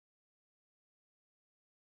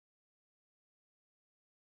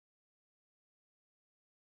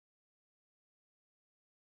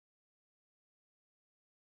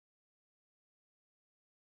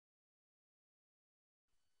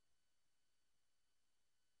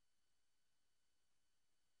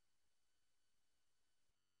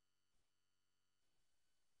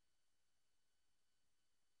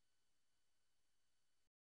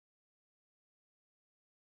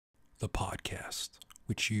The podcast,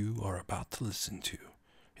 which you are about to listen to,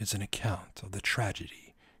 is an account of the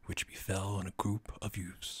tragedy which befell on a group of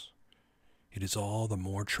youths. It is all the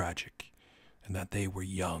more tragic in that they were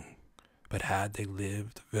young, but had they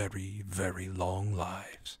lived very, very long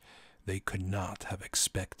lives, they could not have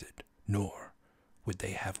expected, nor would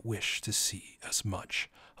they have wished to see as much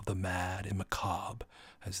of the mad and macabre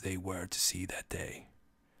as they were to see that day.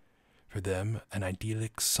 For them, an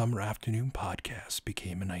idyllic summer afternoon podcast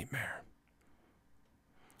became a nightmare.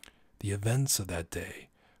 The events of that day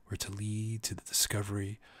were to lead to the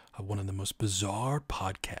discovery of one of the most bizarre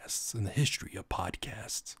podcasts in the history of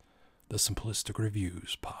podcasts, the Simplistic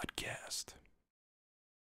Reviews podcast.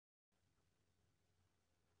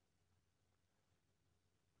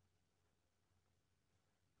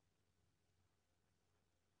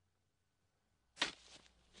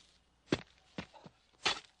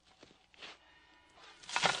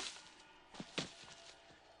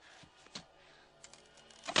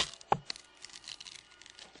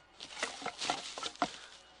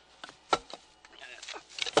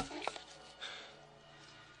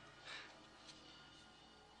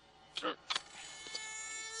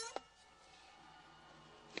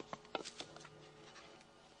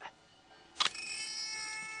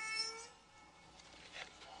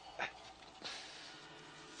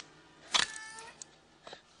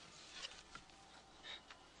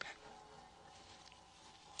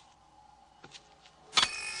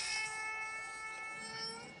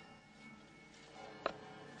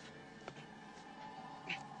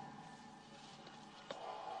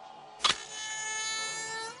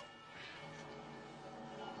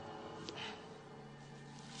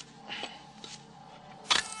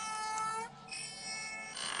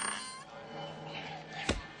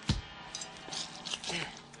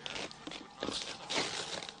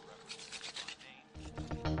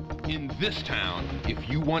 In this town, if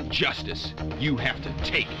you want justice, you have to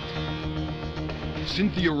take it.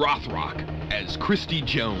 Cynthia Rothrock as Kristi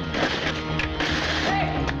Jones.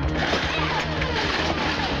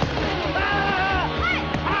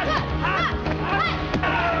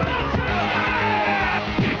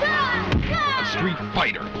 A street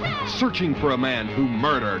fighter searching for a man who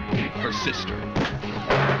murdered her sister.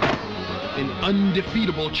 An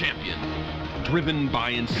undefeatable champion driven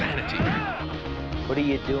by insanity. What are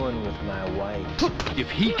you doing with my wife? If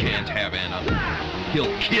he can't have Anna,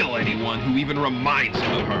 he'll kill anyone who even reminds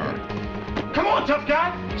him of her. Come on, tough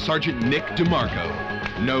guy! Sergeant Nick DiMarco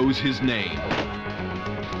knows his name.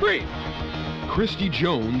 Wait. Kristi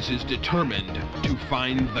Jones is determined to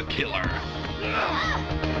find the killer.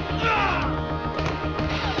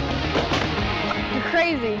 You're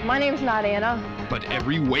crazy. My name's not Anna. But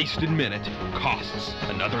every wasted minute costs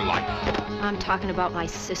another life. I'm talking about my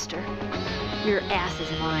sister. Your ass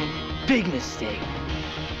is mine. Big mistake.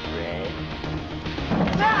 Red.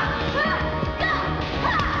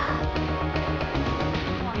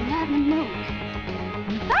 Let me know.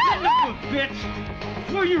 Bitch!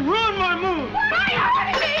 Before you ruin my mood! Why are you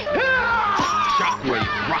hurting me?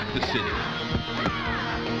 Shockwaves rock the city.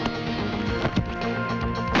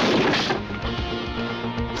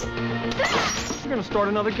 You're gonna start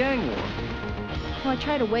another gang war. Well, I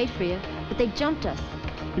tried to wait for you, but they jumped us.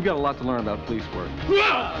 You've got a lot to learn about police work. Nick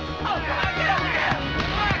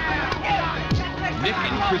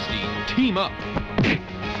and Kristi team up.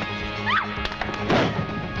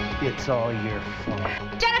 It's all your fault.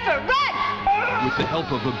 Jennifer, run! With the help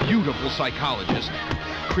of a beautiful psychologist,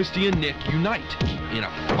 Kristi and Nick unite in a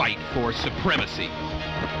fight for supremacy.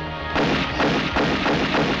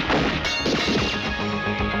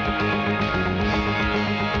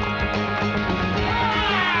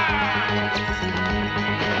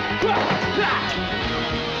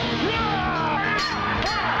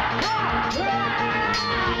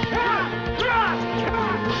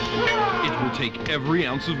 It will take every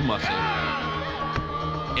ounce of muscle,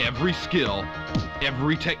 every skill,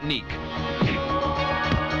 every technique to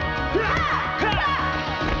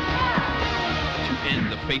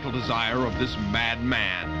end the fatal desire of this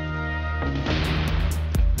madman.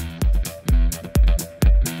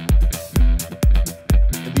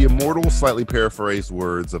 In the immortal, slightly paraphrased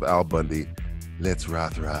words of Al Bundy, let's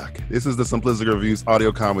Rothrock. This is the Simplistic Reviews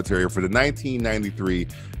audio commentary for the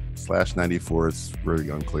 1993/94, it's really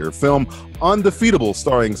unclear, film Undefeatable,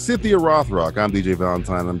 starring Cynthia Rothrock. I'm DJ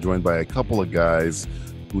Valentine. I'm joined by a couple of guys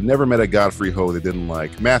who never met a Godfrey Ho they didn't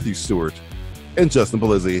like, Matthew Stewart and Justin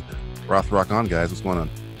Polizzi. Rothrock on, guys. What's going on?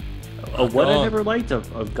 What I never liked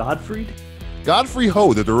of Gottfried? Godfrey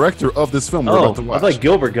Ho, the director of this film we're about to watch. I like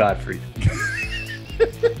Gilbert Gottfried.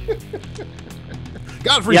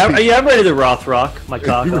 Godfrey. Yeah, I'm ready to Rothrock my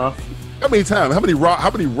cock off. How many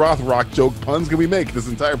Rothrock joke puns can we make this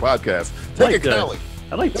entire podcast? Take a Cali.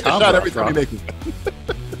 I like Take Tom a shot every time you Rothrock. make it.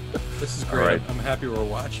 This is great. Right. I'm happy we're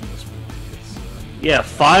watching this movie. Yeah,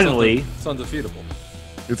 finally. It's undefeatable.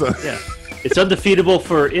 It's undefeatable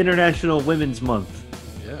for International Women's Month.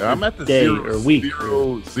 Yeah. I'm at the Day or week.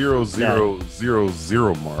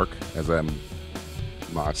 0.0000 mark, as I'm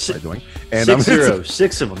not doing. And 6 I'm zeros.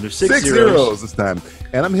 6 of them. There's 6 six zeros. zeros this time.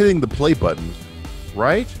 And I'm hitting the play button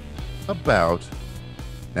right about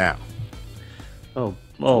now. Oh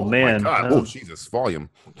My man. God. Oh, Jesus. Volume.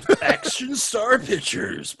 Action Star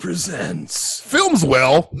Pictures presents. Films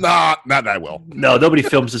well. Nah, not that well. No, nobody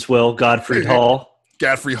films this well. Godfrey Hall.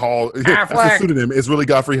 Godfrey Hall. That's the pseudonym. It's really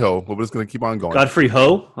Godfrey Ho, but we're just going to keep on going. Godfrey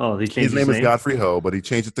Ho? Oh, he changed His name is Godfrey Ho, but he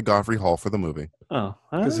changed it to Godfrey Hall for the movie. Oh,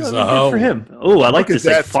 Because he's good a hoe. for him. Oh, I like Look this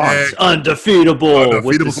at like that fonts. tag. Undefeatable with the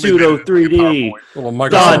Undefeatable pseudo can be made in 3D. Little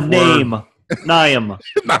Microsoft Don Word. Name. Niam.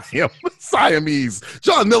 Not him. Siamese.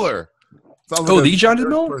 John Miller. Sounds Oh, like the a John third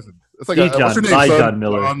Miller? person. It's like The what's her John- name, by son? John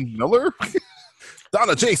Miller. John Miller?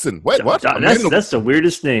 Donna Jason. Wait, what? That's the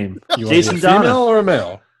weirdest name. You want Jason a female Donna. or a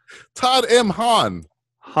male? Todd M. Hahn.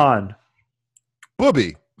 Han.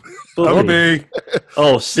 Booby. Booby.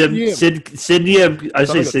 Oh, Sid Niam. I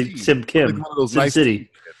say Son of a T. Sim Kim. Like one of those Sim nice City.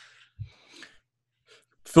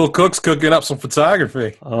 Phil Cook's cooking up some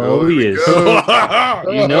photography. Oh, he is. Go.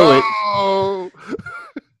 You know it. Oh.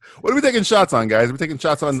 What are we taking shots on, guys? Are we taking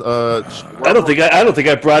shots on I don't think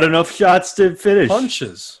I brought enough shots to finish.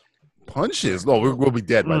 Punches. punches? No, we'll be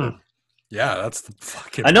dead by then. Yeah, that's the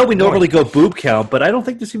fucking. I know we point. normally go boob count, but I don't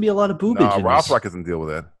think there's gonna be a lot of boobage. No, in this. Rothrock doesn't deal with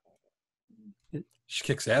that. She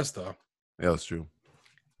kicks ass though. Yeah, that's true.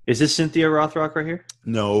 Is this Cynthia Rothrock right here?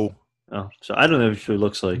 No. Oh, so I don't know what she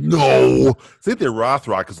looks like. No. Cynthia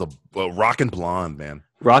Rothrock is a rockin' blonde, man.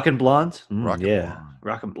 Rockin' blondes? Rockin' Yeah, blonde.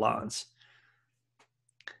 rockin' blondes.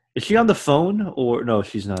 Is she on the phone or no?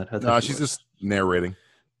 She's not. I thought No, she she's was. just narrating.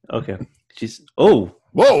 Okay. She's. Oh.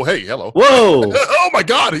 Whoa, hey, hello. Whoa. Oh my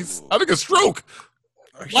God, he's having a stroke.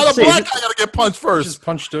 Why the say, black guy gotta get punched Just first?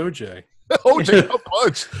 punched OJ. OJ got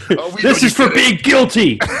punched. Oh, we This know is you for being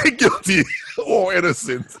guilty. guilty or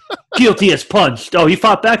innocent. Guilty as punched. Oh, he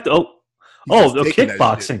fought back. Oh, just taking that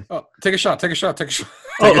kickboxing. Oh, take a shot. Take a shot. Take a shot.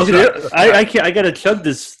 Oh, okay. I can't. I gotta chug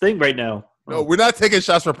this thing right now. No, we're not taking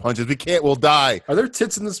shots for punches. We can't. We'll die. Are there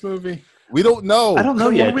tits in this movie? We don't know. I don't know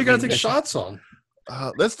What yet. are we gonna take shots on?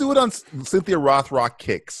 Let's do it on Cynthia Rothrock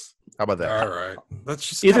kicks. How about that? All right, that's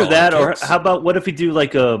just Either kinda that, like or kicks. how about what if we do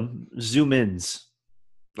like zoom ins?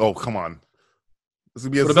 Oh, come on. This is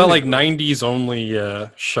gonna be a What about Zoom. like '90s only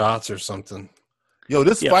shots or something? Yo,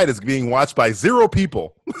 this fight is being watched by 0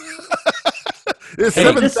 people. There's Hey,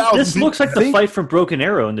 7,000 this people. looks like the fight from Broken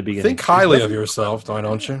Arrow in the beginning. Think highly of yourself,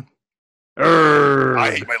 don't you?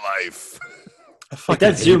 I hate my life. Like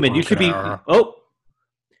that zoom in. You should be. Oh,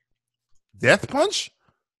 Death punch?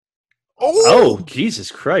 oh,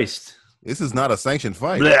 Jesus Christ! This is not a sanctioned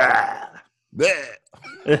fight. Blah.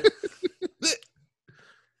 Bleh.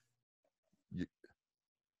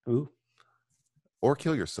 Ooh. Or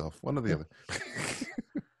kill yourself. One or the other.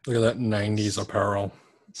 Look at that '90s apparel.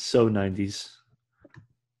 So 90s.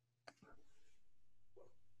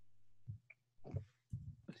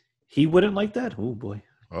 He wouldn't like that? Oh, boy.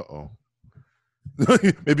 Uh-oh.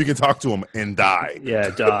 Maybe you can talk to him and die. Yeah,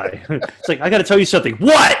 die. It's like, I got to tell you something.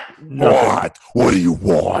 What? Nothing. What? What do you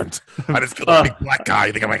want? I just killed a big black guy.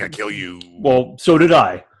 You think I'm going to kill you? Well, so did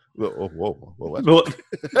I. Whoa. What? Well,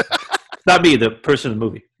 not me, the person in the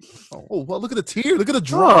movie. Oh, well, look at the tear. Look at the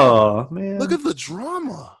drama. Oh, man. Look at the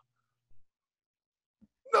drama.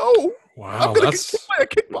 No. Wow, I'm going to that's. get by a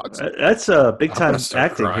kickboxer. That's big I'm time gonna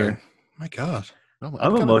start acting crying. here. My God, No,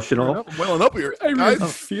 I'm kinda emotional. I'm welling up here. I really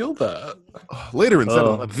Guys, feel that. later in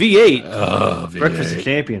 7 V8. Oh, Breakfast of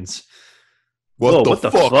Champions. What, Whoa,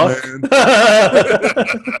 the fuck, man?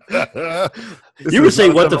 This You were is saying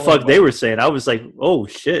not what the 7-Eleven. fuck they were saying. I was like, oh,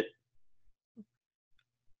 shit.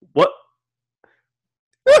 What?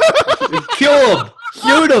 Kill him.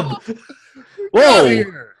 Shoot him. Get out Whoa. of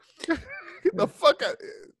here. Get the fuck out.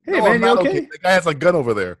 Hey, No, man, I'm you not okay? The guy has a gun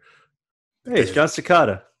over there. Hey, it's John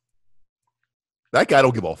Cicada. That guy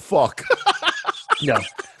don't give a fuck. No.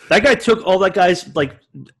 That guy took all that guy's, like,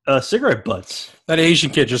 cigarette butts. That Asian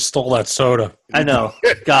kid just stole that soda. I know.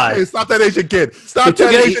 God. Hey, stop that Asian kid. He Stop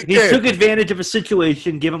took, that Asian he kid. took advantage of a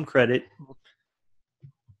situation. Give him credit.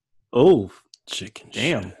 Oh, Chicken.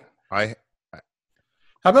 damn. shit. I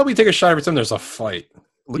How about we take a shot every time there's a fight?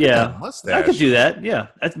 look Yeah. at that mustache. I could do that. Yeah.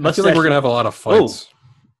 That's I feel like we're gonna have a lot of fights.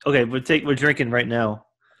 Okay, we're drinking right now.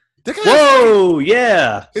 That guy- Whoa,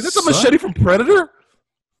 yeah. Is this a machete from Predator?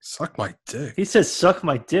 Suck my dick. He says, "Suck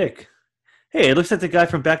my dick." Hey, it looks like the guy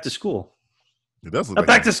from Back to School. It does look like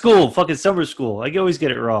Back to School, fucking summer school. I always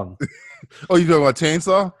get it wrong. Oh, you talking about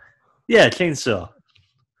Chainsaw? Yeah, Chainsaw.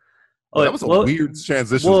 Oh, that was a weird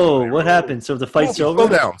transition. Whoa, what happened? So the fight's over?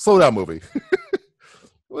 Slow down, movie.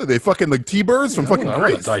 What are they fucking like T-birds from fucking I'm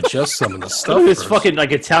gonna Greece? digest some of the stuff. Look at this first. fucking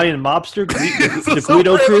like Italian mobster, the Some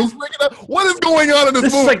Guido crew. Sopranos breaking up. What is going on in this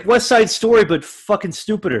This movie? is like West Side Story, but fucking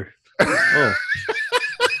stupider. Oh,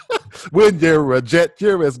 When you're a jet,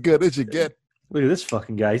 you're as good as you get. look at this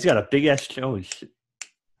fucking guy. He's got a big ass. Oh shit.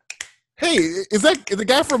 Hey, is the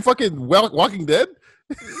guy from fucking Walking Dead?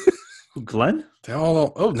 Glenn?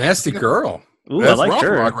 Oh, nasty girl. Ooh, That's I like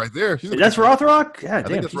her. Rothrock right there. That's Rothrock? God think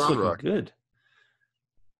damn, that's she's Rothrock. looking good.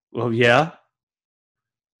 Well, yeah.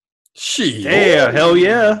 She. Damn, hell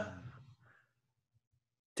yeah.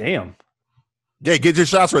 Damn. Yeah, get your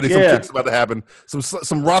shots ready. Some Yeah. kicks about to happen. Some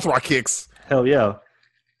Rothrock kicks. Hell yeah.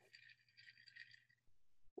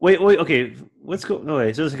 Wait, okay. Let's go. No,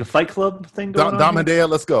 wait. So there's like a Fight Club thing going on? Dom here? Medea,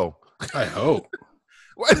 let's go. I hope.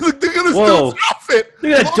 Look at this Whoa. dude's outfit.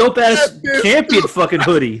 Look at that dope ass at this champion dude. fucking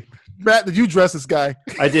hoodie. Matt, did you dress this guy?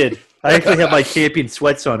 I did. I actually have my champion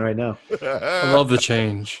sweats on right now. I love the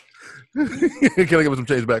change. Can I give him some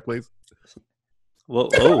change back, please? Whoa,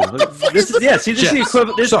 this is this is the Jets.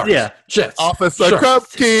 equivalent. This, Sharks. yeah, Jets. Officer Sharks.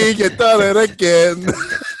 Krupke, you done it again.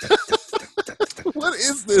 What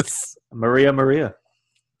is this? Maria.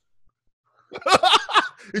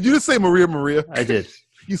 Did you just say Maria? I did.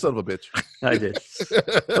 You son of a bitch. I did.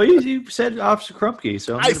 Well, you said Officer Krupke,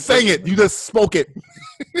 so I sang it. You just spoke it.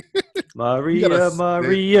 Maria.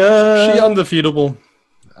 She undefeatable.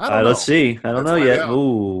 I don't know. Let's see. I don't Let's know find yet. out.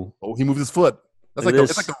 Ooh, Oh, he moved his foot. That's Look like at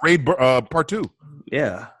it's this. like the raid part 2.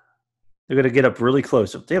 yeah. They're gonna get up really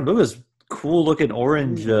close. Damn, look at this cool looking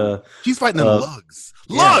orange. She's fighting in lugs.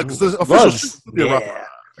 yeah. Lugs. The official Lugs. Yeah.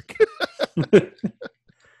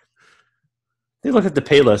 They look like the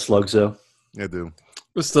Payless lugs, though. Yeah, dude.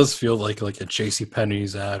 This does feel like a JC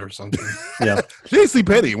Penney's ad or something. Yeah. JC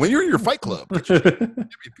Petty, when you're in your fight club, get your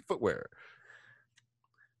footwear.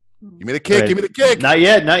 Give me the kick. Right. Give me the kick. Not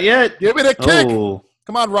yet. Give me the kick. Oh,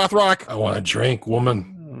 Come on, Rothrock. I want a drink,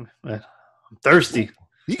 woman. I'm thirsty.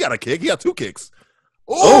 He got a kick. He got 2 kicks.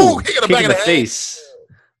 Oh, he got a kick back in of the the head. face.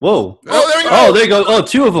 Whoa. Oh, there you go. Oh, there you go. Oh,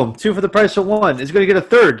 2 of them. 2 for the price of 1. It's going to get a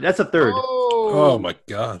third. That's a third. Oh my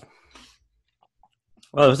god.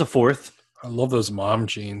 Oh, it was a 4th. I love those mom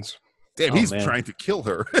jeans. Damn, Oh, he's man. trying to kill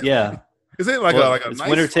her. Yeah. Is it like Well, a it's nice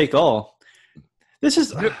winner take all. This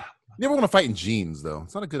is, You never want to fight in jeans, though.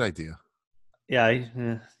 It's not a good idea. yeah, you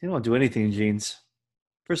don't want to do anything in jeans.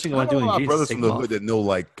 First thing I I want to know do a lot in of jeans is brothers take from them the off. hood that know,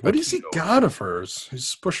 like, What has he Aikido. got of hers? He's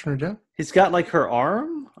just pushing her down. He's got like her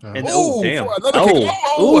arm. And Oh, damn. for another kick.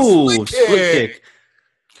 Oh, a split split kick.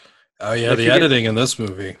 Oh yeah, Look, the you get- editing in this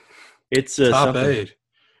movie. It's Top something. 8.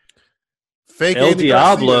 Fake El Andy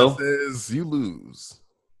Diablo. Garcia says you lose.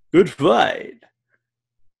 Good fight.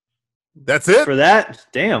 That's it? For that,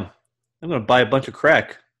 damn. I'm going to buy a bunch of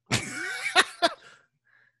crack.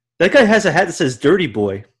 That guy has a hat that says Dirty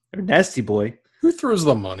Boy or Nasty Boy. Who throws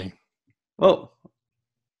the money? Oh,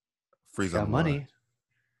 Freeze got on money.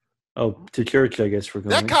 Oh, to church, I guess we're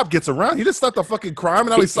going. That cop gets around. He just stopped the fucking crime, and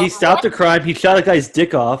now He stopped the crime. He shot a guy's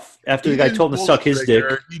dick off after the guy told him to suck his dick.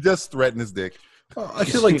 He just threatened his dick. Oh, I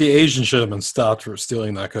feel like the Asian should have been stopped for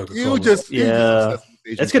stealing that Coca-Cola. You just Yeah.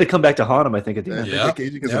 That's going to come back to haunt him, I think, at the end. Yeah.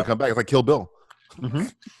 Asian gonna come back. It's like Kill Bill.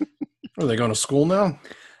 Are they going to school now?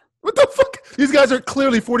 What the fuck? These guys are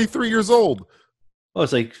clearly 43 years old. Oh,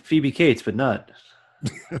 it's like Phoebe Cates, but not.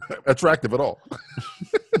 Attractive at all.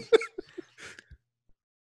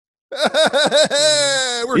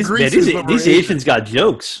 We're These, man, greasers, these, but we're these Asian. Asians got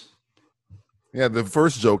jokes. Yeah, the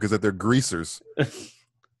first joke is that they're greasers.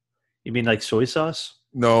 You mean like soy sauce?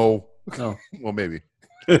 No. No. Well, maybe.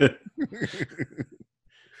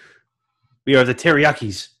 We are the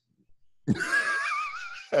teriyakis.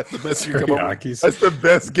 That's the best you can come up with. Teriyakis. That's the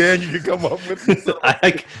best gang you can come up with.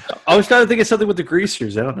 I was trying to think of something with the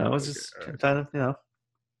greasers. I don't know. I was just trying to,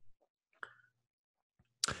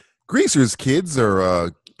 Greasers, kids,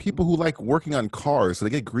 are people who like working on cars, so they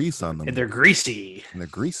get grease on them. And they're greasy. And they're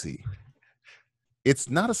greasy. It's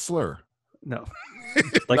not a slur. No.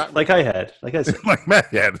 Like I had. Like I said. Like Matt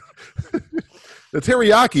had. The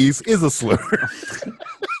teriyakis is a slur.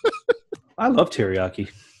 I love teriyaki.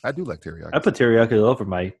 I do like teriyaki. I put teriyaki all over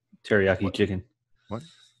my teriyaki chicken. What?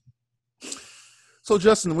 So,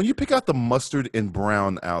 Justin, when you pick out the mustard and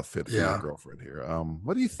brown outfit for your girlfriend here,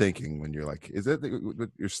 what are you thinking when you're like, is that your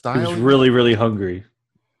I style? was really, really hungry.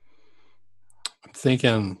 I'm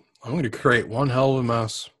thinking I'm going to create one hell of a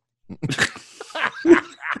mess.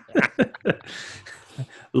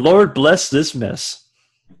 Lord bless this mess.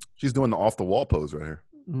 She's doing the off the wall pose right here.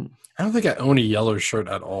 I don't think I own a yellow shirt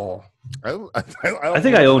at all. I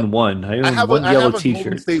think I own one. I own one yellow Golden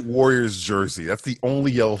T-shirt. State Warriors jersey. That's the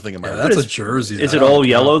only yellow thing in my room. That's a jersey. Is it all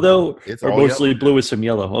yellow though, It's or all mostly yellow. blue with some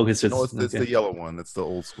yellow? Okay, so No, it's okay. the yellow one. That's the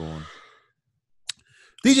old school one.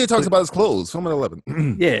 DJ talks about his clothes. Film at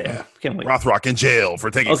 11. Yeah, can't wait. Rothrock in jail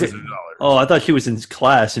for taking Okay. $600. Oh, I thought she was in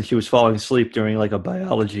class and she was falling asleep during like a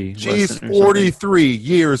biology. She's lesson or something. 43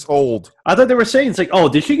 years old. I thought they were saying it's like, oh,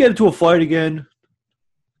 did she get into a fight again?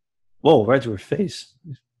 Whoa, right to her face.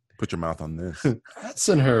 Put your mouth on this. That's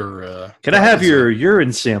in her. Can I have your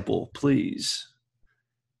urine sample, please?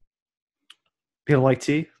 You don't like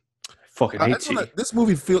tea? I fucking hate tea. This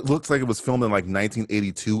movie looks like it was filmed in like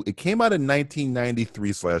 1982. It came out in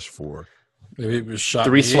 1993/4. Maybe it was shot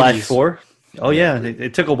in the 3/4. Oh yeah,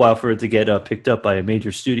 it took a while for it to get picked up by a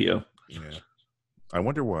major studio. Yeah, I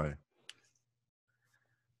wonder why.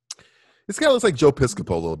 This guy looks like Joe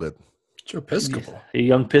Piscopo a little bit. Joe Piscopo. A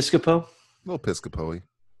young Piscopo? A little Piscopo-y.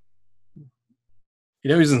 You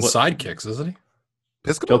know he's in What? Sidekicks, isn't he?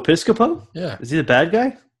 Piscopo? Joe Piscopo? Yeah. Is he the bad guy?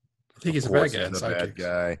 I think he's a Of bad course guy in he's a bad Sidekicks.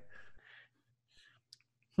 guy.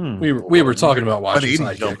 We were talking about watching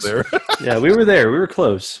Uneaten jump Sidekicks. there. Yeah, we were there. We were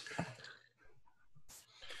close.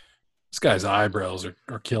 This guy's eyebrows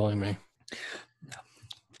are killing me.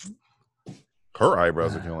 Her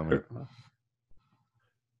eyebrows are killing me.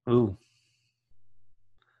 Ooh.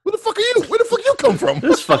 Who the fuck are you? Where the fuck you come from?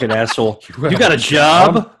 This fucking asshole. You got a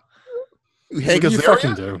job? Hank What do you Azaria?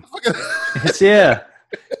 fucking do? It's, yeah.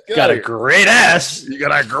 Get Got outta a here. great ass. You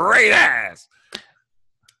got a great ass.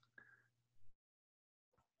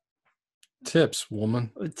 Tips,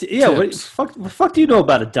 woman. Yeah, what Tips. fuck do you know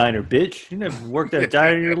about a diner, bitch? You never worked at a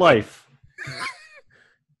diner in your life.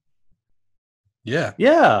 Yeah.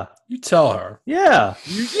 Yeah. You tell her. Yeah.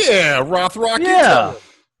 Yeah, Rothrock. you Yeah. tell her.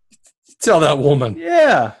 Tell that woman.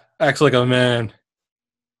 Yeah. Acts like a man.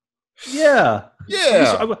 Yeah.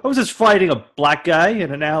 Yeah. I was just fighting a black guy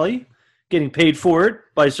in an alley, getting paid for it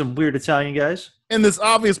by some weird Italian guys. In this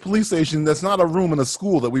obvious police station that's not a room in a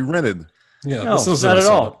school that we rented. Yeah, No, this isn't not a at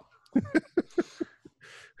all.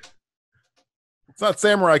 It's not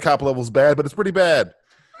Samurai Cop levels bad, but it's pretty bad.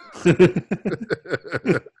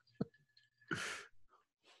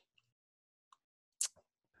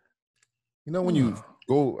 You know, when you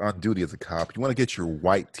go on duty as a cop, you want to get your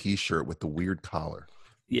white T-shirt with the weird collar.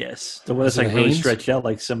 Yes. The one that's Is it like really Hanes? stretched out,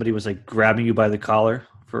 like somebody was like grabbing you by the collar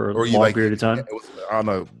for a Or you long like period of time. it was on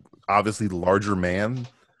a obviously larger man.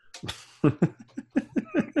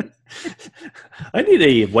 I need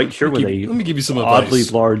a white shirt with Let a me give you some oddly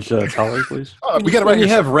advice. large collar, please. We got When you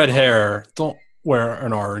have red hair, don't wear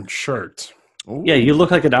an orange shirt. Yeah, you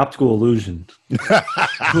look like an optical illusion. You look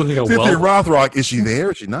like a Cynthia well. Rothrock, is she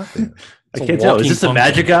there? Is she not there? I a can't tell. Is walking this a pumpkin.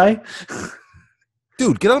 magic guy?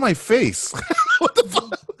 Dude, get out of my face. What the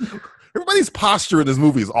fuck? Everybody's posture in this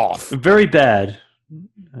movie is off. Very bad.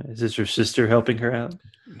 Is this her sister helping her out?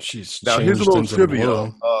 She's Now, here's a changed little into trivia.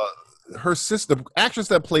 blue. Her sister, the actress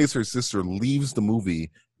that plays her sister, leaves the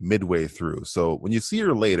movie midway through. So when you see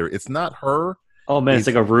her later, it's not her. Oh man, it's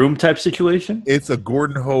like a room type situation. It's a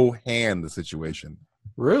Gordon Ho hand situation.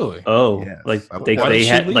 Really? Oh, Yes. like Why they did she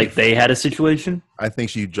had leave? like they had a situation. I think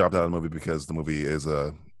she dropped out of the movie because the movie is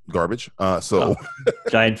garbage.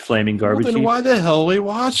 Giant flaming Well, garbage then heap. why the hell are we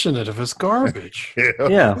watching it if it's garbage?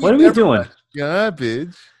 Yeah, what are we doing?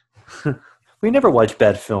 Garbage. We never watch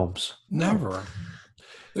bad films. Never.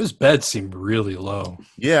 Those beds seem really low.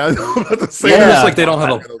 Yeah, I was about to say Yeah. that. It's like they don't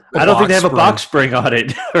have a I don't think they have a spring. box spring on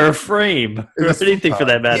it or a frame or It's- anything for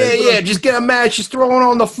that matter. Yeah, just get a match, just throw it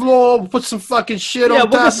on the floor, put some fucking shit Yeah, on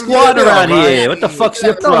what the top squad of it. around right? here? What the fuck's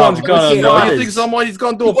your No one's problem? gonna Who know. You cares? think somebody's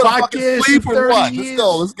gonna do a You wanna fucking podcast in sleep or 30 what? Let's years?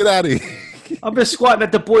 go. Let's get out of here. I'm just squatting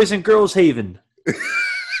at the Boys and Girls Haven.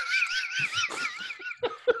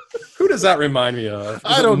 Who does that remind me of? Is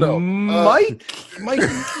I it don't know. Mike? Mike?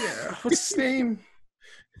 Yeah. What's his name?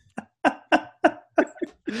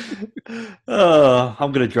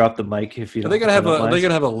 I'm gonna drop the mic if you Are don't. they gonna have if you a? don't Are they mind.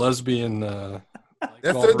 gonna have a lesbian?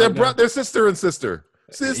 They're sister and sister.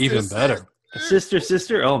 Sister, Even better.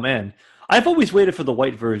 Sister? Oh man, I've always waited for the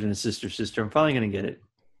white version of Sister. I'm finally gonna get it.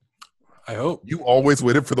 I hope. You always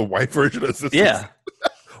waited for the white version of sister. Yeah.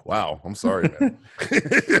 Wow. I'm sorry, man.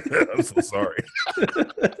 I'm so sorry.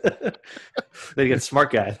 They got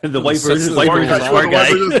smart guy. The white That's version, the white smart version, guy. smart guy.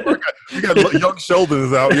 You got Young Sheldon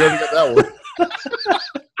is out. You haven't got that one.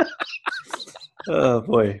 Oh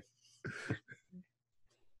boy.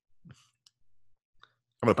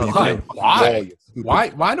 I'm gonna Why? put Why?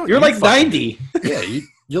 Why don't You're you like fucking- 90. Yeah,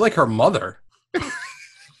 you're like her mother.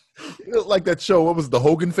 You look like that show. What was it, the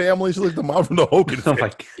Hogan family? She looked like the mom from the Hogan Oh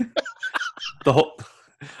family. my. The whole.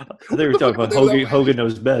 They were talking about Hogan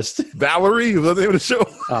knows best. Valerie, was that the name of the show?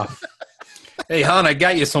 Oh, Hey, hon, I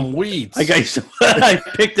got you some weeds. I got you some, I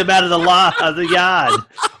picked them out of the yard.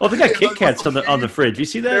 Oh, they got Kit Kats on the fridge. You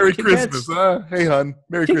see that? Merry Kit Christmas, Kats? huh? Hey, hon.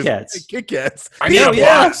 Merry Kit Christmas. Kats. Hey, Kit Kats. I need a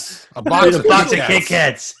box. A box of Kit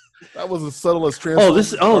Kats. That was the subtlest Oh,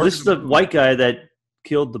 this is the white guy that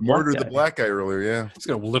killed the murdered black the black guy earlier. Yeah, He's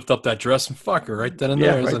gonna lift up that dress and fuck her right then and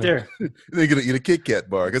Yeah, there. right isn't there. they're gonna eat a Kit Kat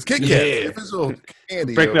bar because Kit Kat, Yeah. official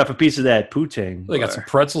candy. Break me off a piece of that poutine. They got some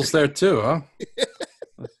pretzels there too, huh?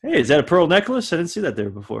 Hey, is that a pearl necklace? I didn't see that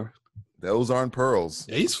there before. Those aren't pearls.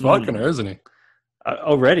 Yeah, he's fucking her, isn't he?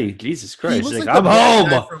 Already, Jesus Christ! He looks He's like like, the I'm bad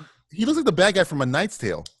guy home. he looks like the bad guy from A Knight's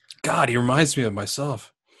Tale. God, he reminds me of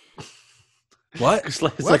myself. What? It's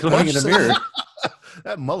like What? looking in a mirror.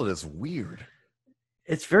 That mullet is weird.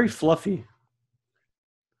 It's very fluffy.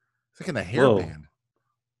 It's like in a Whoa. hairband.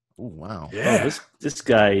 Oh wow. Yeah. Oh, this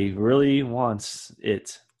guy really wants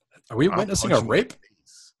it. Are we I'm witnessing a punching rape?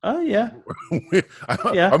 Oh yeah.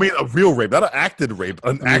 I mean, a real rape, not an acted rape.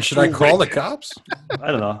 Should I call the cops? I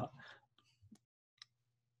don't know.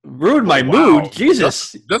 Ruined my Wow. mood.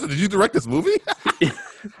 Jesus. Justin, did you direct this movie? I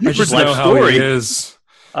Your just life know how story. he is.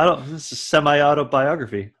 I don't. This is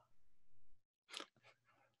semi-autobiography.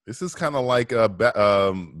 This is kind of like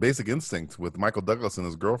Basic Instinct with Michael Douglas and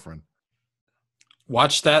his girlfriend.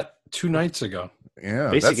 Watched that 2 nights ago. Yeah,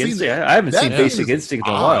 Basic that scene- Instinct. I haven't that seen scene Basic is Instinct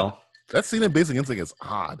in a odd. while. That scene in Basic Instinct is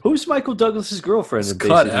odd. Who's Michael Douglas's girlfriend? It's in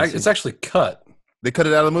cut. Basic Instinct? It's actually cut. They cut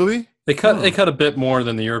it out of the movie. They cut a bit more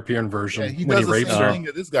than the European version Yeah, he when does he the rapes same her. thing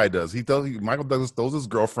that this guy does. Michael Douglas throws his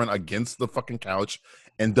girlfriend against the fucking couch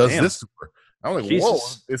and does Damn. this to her. I'm like,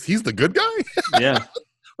 Jesus. whoa, he's the good guy? Yeah.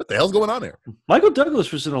 What the hell's going on there? Michael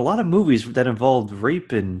Douglas was in a lot of movies that involved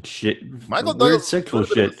rape and shit. Michael weird Douglas sexual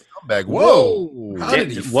shit. Scumbag. Whoa. Whoa. How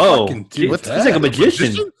did he Whoa. fucking do He's that? like a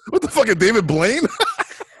magician. What the fuck, David Blaine?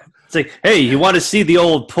 It's like, hey, you want to see the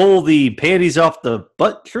old pull the panties off the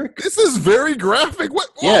butt trick? This is very graphic. What?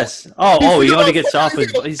 Whoa. Yes. He's Oh, he thinking only about gets off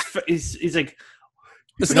fucking- his. He's like,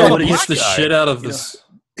 This You know guy what it beats is? the Black shit guy. out of this.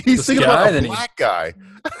 He's this thinking guy, about then a he- black guy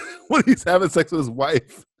when he's having sex with his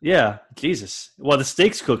wife. yeah, Jesus. Well, the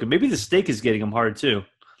steak's cooking. Maybe the steak is getting him hard too.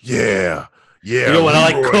 Yeah. Yeah. You know what? I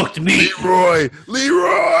like Leroy. cooked meat. Leroy.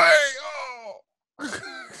 Oh.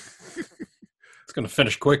 It's gonna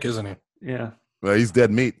finish quick, isn't he? Yeah. Well, he's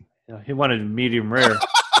dead meat. Yeah, he wanted medium rare.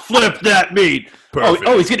 Flip that meat. Perfect.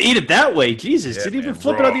 Oh, he's gonna eat it that way. Jesus, Yeah, didn't even man,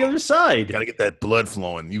 flip it on raw. the other side. Gotta get that blood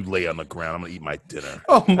flowing. You lay on the ground. I'm gonna eat my dinner.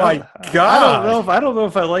 Oh my I god! don't know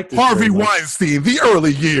if I like this. Harvey very much. Weinstein, the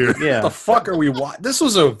early years. What Yeah. the fuck are we watching? This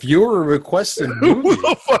was a viewer requested Who movie.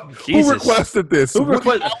 the fuck? Who Jesus. requested this? Who Woody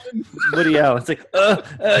requested Allen? Woody Allen? It's like,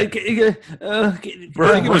 I think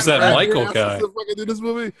it was that Brad Michael Pitt guy. asked us to fucking do this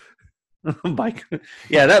movie. Mike.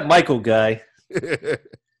 Yeah, that Michael guy.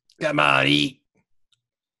 Come on, eat.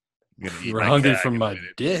 You were hungry from my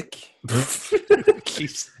dick.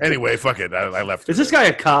 Jeez. Anyway, fuck it. I left. Is this guy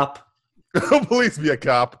a cop? Police be a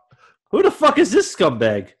cop. Who the fuck is this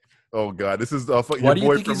scumbag? Oh god, this is Why your do you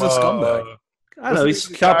boy think from, he's a scumbag? I don't know. He's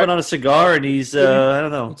Listen, chopping guy- on a cigar and he's I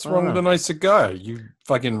don't know. What's I don't wrong with know. a nice cigar? You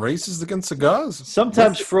fucking racist against cigars?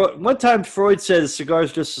 Sometimes one time Freud said a cigar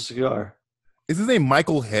is just a cigar. Is his name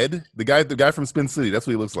Michael Head? The guy from Spin City. That's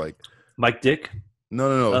what he looks like. Mike Dick.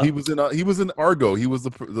 No. Oh. He was in Argo. He was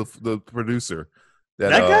the producer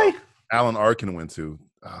That guy? Alan Arkin went to.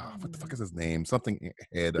 What the fuck is his name? Something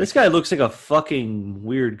Head. This guy looks like a fucking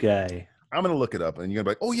weird guy. I'm gonna look it up, and you're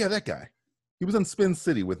gonna be like, oh yeah, that guy. He was in Spin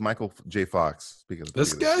City with Michael J. Fox.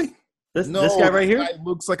 This guy? This guy right here? Guy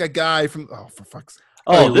looks like a guy from. Oh, for fuck's sake!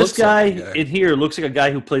 Oh, Oh, he this looks guy like a guy. in here looks like a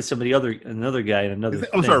guy who plays another guy in another.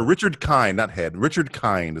 I'm thing. sorry, Richard Kind, not Head. Richard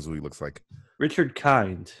Kind is what he looks like. Richard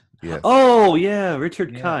Kind. Yes. Oh yeah,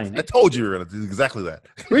 Richard I Kind. told you were gonna do exactly that.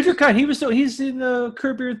 Richard Kind. He's in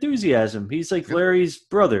Curb Your Enthusiasm. He's like Larry's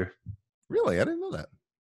brother. Really, I didn't know that.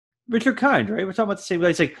 Richard Kind, right? We're talking about the same guy.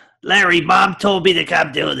 He's like, Larry, Mom told me to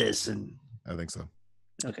come do this, and I think so.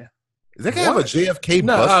 okay. Does that guy have a JFK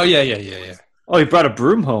No, bus? oh yeah. Oh, he brought a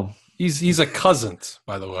broom home. He's a cousin,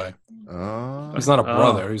 by the way. Oh. He's not a Oh.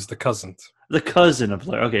 brother. He's the cousin. The cousin of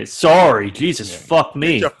Larry. Okay, sorry, Jesus, fuck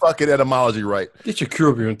me. Get your fucking etymology right. Get your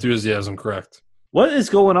Curb Your Enthusiasm correct. What is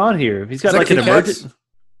going on here? He's got Is that like an Kit Kats? emergency.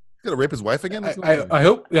 He's gonna rape his wife again? I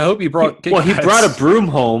hope he brought. Well, he Kit brought a Kats. broom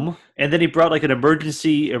home, and then he brought like an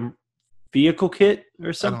emergency vehicle kit or I don't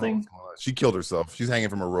know something. what's going on. She killed herself. She's hanging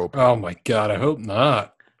from a rope. Oh my god! I hope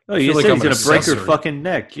not. Oh, I you feel like said I'm he's an gonna break her accessory. fucking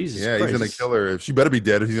neck. Jesus Yeah, Christ. he's gonna kill her. She better be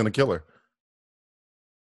dead if he's gonna kill her.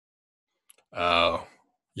 Oh,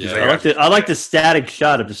 He's yeah. like, I like the static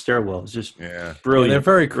shot of the stairwell. It's just Yeah. They're brilliant.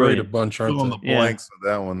 very creative Brilliant. bunch, aren't Fill in they? the Yeah. blanks with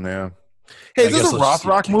that one, yeah. Hey, I is this guess a let's just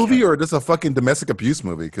Rothrock see movie or just a fucking domestic abuse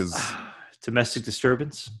movie? Because Domestic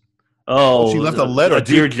disturbance. Oh, she left a letter. A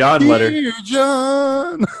Dear John letter. Dear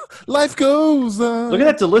John, life goes on. Look at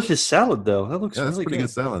that delicious salad, though. That looks that's really pretty good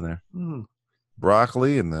salad there. Mm.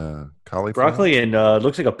 Broccoli and cauliflower. Broccoli and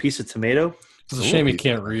looks like a piece of tomato. It's a shame he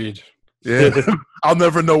can't read. Yeah, I'll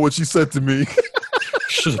never know what she said to me.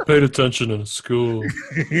 Should have paid attention in school.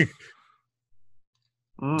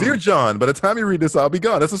 Dear John, by the time you read this, I'll be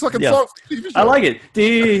gone. That's a fucking song. I like it.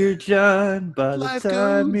 Dear John, by the Life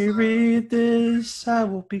time goes you on. read this, I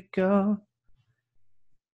will be gone.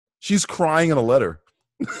 She's crying in a letter.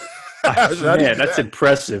 How do you Man, do that's that?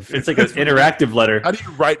 impressive. It's like an interactive letter. How do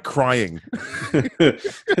you write crying?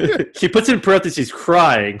 She puts in parentheses,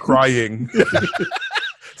 crying. Crying.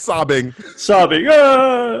 Sobbing. Sobbing.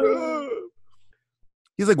 Ah!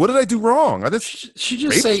 He's like, what did I do wrong? I just She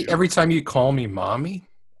just raped say you. every time you call me mommy?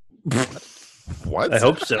 What? I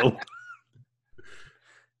hope so.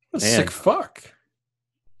 What a Man. sick fuck.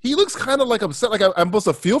 He looks kind of like upset. Like I'm supposed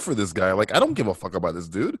to feel for this guy. Like I don't give a fuck about this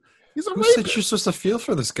dude. He's a Who said rapist. you're supposed to feel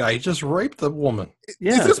for this guy? He just raped the woman.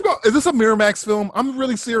 Yeah. Is this a Miramax film? I'm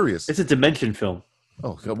really serious. It's a Dimension film.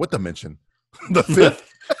 Oh, God, what dimension? The fifth.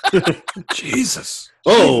 Jesus.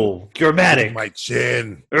 Oh, dramatic. My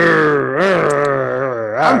chin. I'm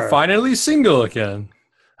finally single again.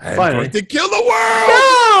 I'm Finally. going to kill the world.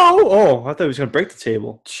 No! Oh, I thought he was going to break the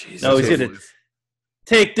table. Jesus. No, he's going to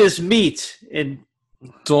take this meat and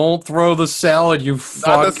Don't throw the salad, you Not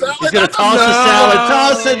fuck. the salad, he's going not to toss the salad.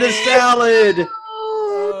 Toss in the No! salad.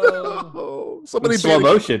 Oh, no. So many In slow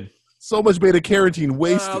beta, motion. so much beta carotene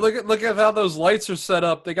wasted. Look at how those lights are set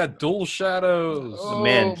up. They got dual shadows. Oh,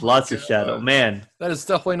 Man, my lots of God. shadow. Man. That is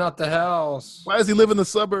definitely not the house. Why does he live in the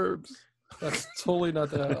suburbs? That's totally not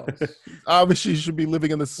the house. Obviously, he should be living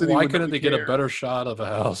in the city. Why where couldn't they nobody get a cares. better shot of a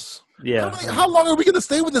house? Yeah. How long are we going to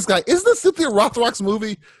stay with this guy? Isn't this Cynthia Rothrock's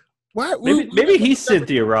movie? Why? Maybe he's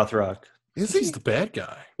Cynthia Rothrock. Is he? He's the bad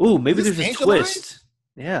guy. Ooh, maybe Is there's this a Angel twist.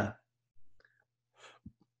 Yeah.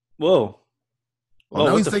 Whoa. Well,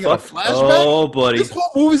 now what he's the taking a fuck? flashback? Oh, buddy. This whole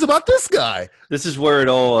movie's about this guy. This is where it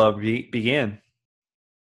all began.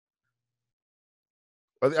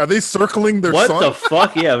 Are they circling their What son? the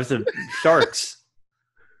fuck? Yeah, it was the sharks.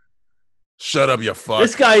 Shut up, you fuck.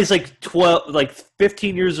 This guy is like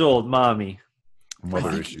 15 years old, mommy.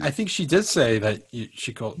 Mother issues. I think she did say that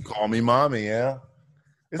she called. Call me mommy, yeah.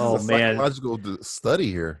 This Oh, is a man. psychological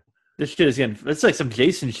study here. This shit is getting. It's like some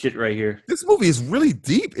Jason shit right here. This movie is really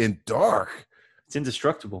deep and dark. It's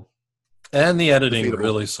indestructible. And the editing Undefeatable.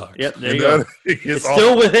 really sucks. Yep, there And you go. that is It's awful.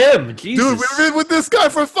 still with him. Jesus. Dude, we've been with this guy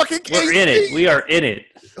for fucking We're in it. We are in it.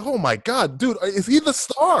 Oh my god, dude, is he the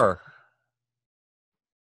star?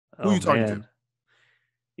 Who are you talking to?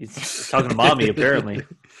 He's talking to mommy, apparently.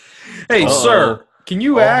 Hey, Uh-oh. sir, can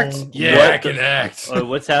you act? Yeah, What I can act.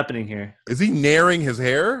 What's happening here? Is he narrowing his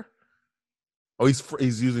hair? Oh, he's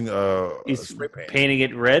using a He's spray paint. painting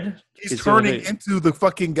it red. He's Is he turning looking- into the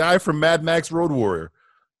fucking guy from Mad Max Road Warrior.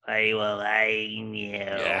 I'm Oh,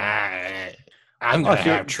 gonna did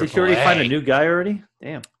have she already AAA. find a new guy already?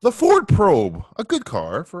 Damn. The Ford Probe, a good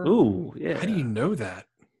car for. Ooh, yeah. How do you know that?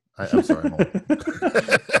 I'm sorry. I'm old.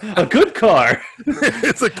 A good car.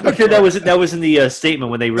 It's a good Okay, car. that was in the statement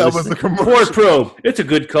when they That released was the Ford commercial. Probe. It's a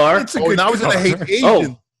good car. It's a Oh, good now he's gonna car. hate Asians.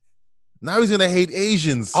 Oh. Now he's gonna hate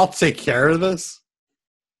Asians. I'll take care of this.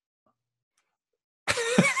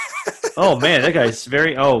 Oh man, that guy's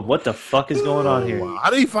very. Oh, what the fuck is going on here? Wow. How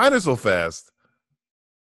did he find her so fast?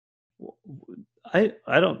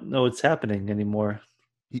 I don't know what's happening anymore.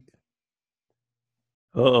 He-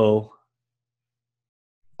 Uh-oh.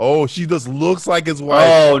 Oh, she just looks like his wife.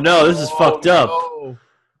 Oh no, this is fucked up. no.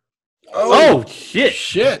 Oh shit.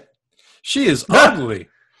 Shit. She is ugly.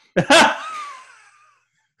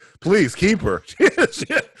 Please keep her.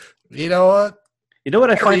 Shit. You know what? You know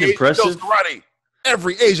what I find Asian impressive? knows karate.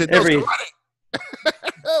 Every Asian knows Every- karate.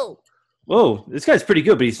 Oh. Whoa, this guy's pretty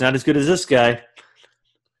good, but he's not as good as this guy.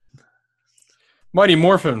 Mighty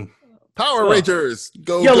Morphin. Power Oh. Rangers.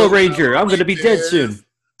 Go, Yellow go, Ranger, Power I'm gonna be dead Rangers. soon.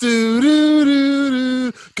 Do, do,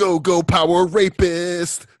 do, do. Go, Power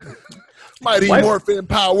Rapist. Mighty Why- Morphin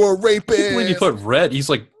Power Rapist. When you put red, he's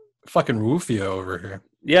like fucking Rufio over here.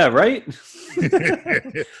 Yeah, right?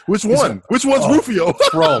 Which one? Which one's Oh. Rufio?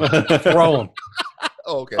 Throw him. Throw him.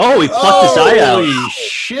 Oh, okay. Oh, he plucked his eye out. Holy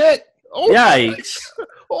shit. Oh, Yikes.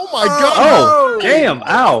 Oh my god. Oh, damn.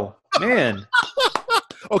 Ow. Man.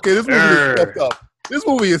 Okay, this movie Urgh. is stepped up. This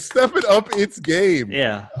movie is stepping up its game.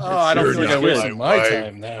 Yeah. Oh, I don't You're feel like I'm not wasting my my wife.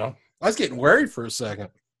 time now. I was getting worried for a second.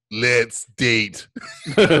 Let's date.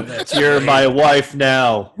 That's You're great. my wife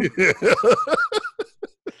now.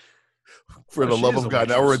 For the love of God,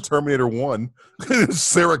 now we're in Terminator 1.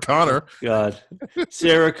 Sarah Connor. God.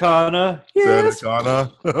 Sarah Connor. Yes.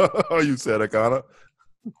 Sarah Connor. Oh, you Sarah Connor.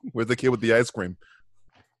 Where's the kid with the ice cream?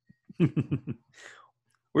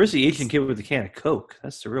 Where's the Asian kid with the can of Coke?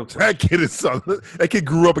 That's the real question. That kid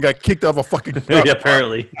grew up and got kicked off a fucking Yeah,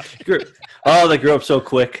 apparently. Oh, they grew up so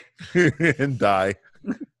quick. and die.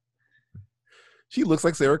 She looks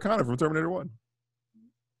like Sarah Connor from Terminator 1.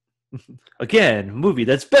 Again, a movie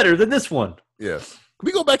that's better than this one. Yes. Can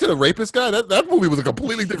we go back to the rapist guy? That movie was a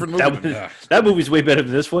completely different movie. That movie's way better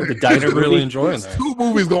than this one. The diner movie. Really enjoying that. Two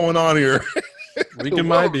movies going on here. Drinking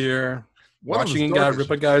my beer, One of watching a them's guy dark as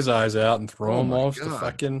rip a guy's eyes out and throw Oh him my off the God.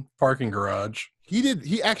 fucking parking garage.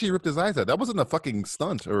 He actually ripped his eyes out. That wasn't a fucking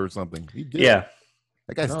stunt or something. He did. Yeah.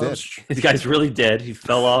 That guy's No, dead. The guy's really dead. He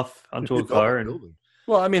fell off onto a He fell car. off the And building.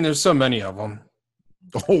 Well, I mean, there's so many of them.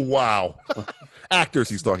 Oh, wow. Actors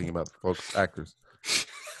he's talking about, folks. Actors.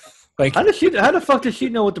 Thank how you. the fuck does she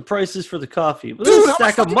know what the price is for the coffee? Well, Dude, a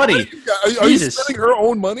stack of money. Are you Jesus. spending her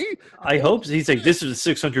own money? I hope so. He's like, this is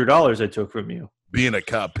the $600 I took from you. Being a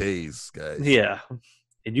cop pays, guys. Yeah.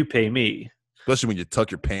 And you pay me. Especially when you tuck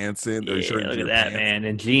your pants in. Or your shirt Yeah, into look at your that, pants. man.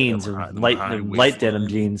 And jeans, Them and high light denim waistline.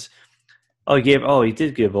 jeans. Oh, he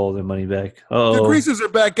did give all their money back. The Oh, greasers are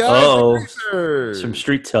back, guys. Uh-oh. The greasers. some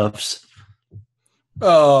street toughs.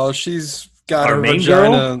 Oh, she's got Our her main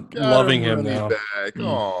vagina Got loving her him money now. Back. Mm.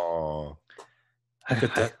 Aw.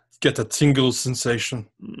 Get the tingle sensation.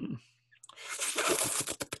 Mm.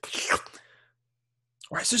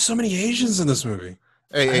 Why is there so many Asians in this movie?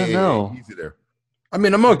 Hey, I don't know. easy there. I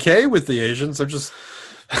mean, I'm okay with the Asians. They're just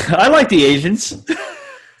I like the Asians.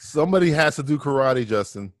 Somebody has to do karate,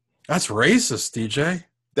 Justin. that's racist, DJ.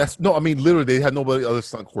 I mean, literally, they had nobody other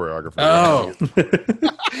stunt choreographer. Oh,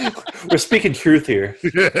 We're speaking truth here.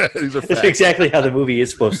 These are That's facts. exactly how the movie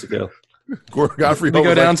is supposed to go. Godfrey they Ho go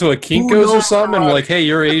was down like, to a Kinko's or knows something and karate? like, hey,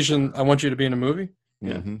 you're Asian. I want you to be in a movie.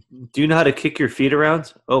 Mhm. Do you know how to kick your feet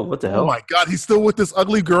around? Oh, what the Oh hell? my God, he's still with this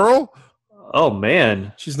ugly girl? Oh,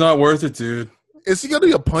 man. She's not worth it, dude. Is he gonna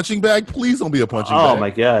be a punching bag? Please don't be a punching Oh, bag. my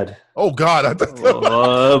God. Oh God!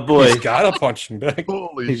 Oh, boy. He's got a punching bag.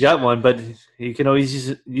 Holy He's got one, but he can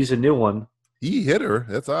always use a new one. He hit her.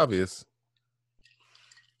 That's obvious.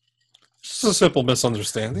 Just a simple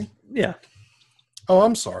misunderstanding. Yeah. Oh,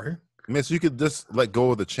 I'm sorry. I mean, so you could just let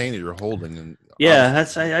go of the chain that you're holding, and Yeah,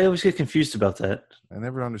 I always get confused about that. I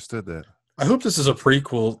never understood that. I hope this is a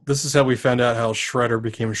prequel. This is how we found out how Shredder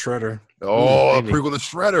became Shredder. Oh, a maybe. prequel to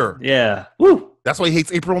Shredder. Yeah. Woo. That's why he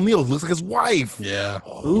hates April O'Neil. Looks like his wife. Yeah.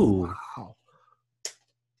 Ooh. Wow.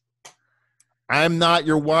 I'm not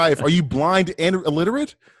your wife. Are you blind and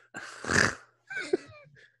illiterate?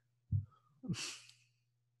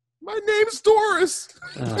 My name's Doris.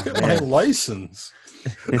 Oh, My man. license.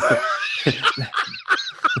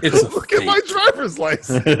 It's a Look at my fake. driver's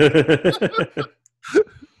license.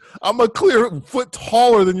 I'm a clear foot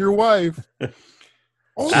taller than your wife.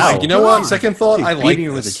 Oh Ow. You know what? God. Second thought, I like Beating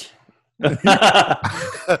her with this.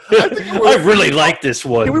 I really like this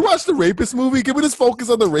Can we one. watch the rapist movie? Can we just focus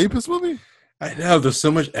on the rapist movie? I know there's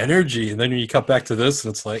so much energy, and then when you cut back to this,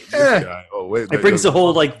 and it's like, This guy. Oh wait, It brings the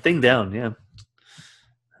whole thing down. Yeah.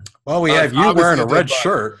 well, we have you obviously wearing a a dead red body.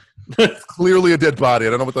 shirt. clearly a dead body. I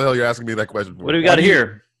don't know what the hell you're asking me that question for. What do we got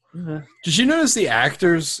here? Did you notice the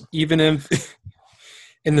actors, even in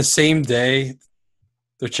the same day,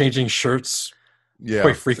 they're changing shirts Yeah,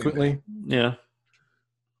 quite frequently? Yeah.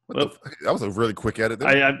 What the fuck? That was a really quick edit.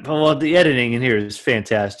 Well, the editing in here is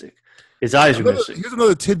fantastic. His eyes are missing. Here's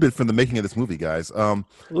another tidbit from the making of this movie, guys. I can't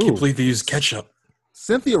Ooh. believe they used ketchup.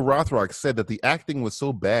 Cynthia Rothrock said that the acting was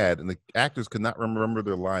so bad and the actors could not remember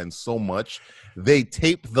their lines so much, they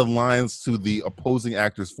taped the lines to the opposing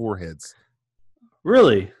actors' foreheads.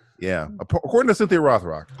 Really? Yeah, according to Cynthia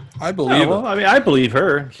Rothrock. I believe well, it. I mean, I believe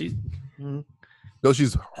her. Though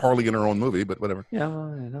she's hardly in her own movie, but whatever. Yeah,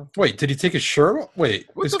 well, I know. Wait, did he take his shirt off? Wait,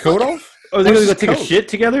 What his the coat fuck? off? Oh, they're Where's going to go his take a coat? shit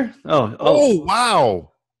together? Oh. Oh,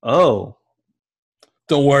 wow. Oh.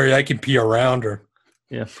 Don't worry, I can pee around her.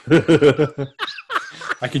 Yeah.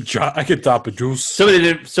 I could top a juice.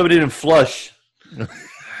 Somebody didn't flush.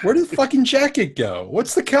 Where did the fucking jacket go?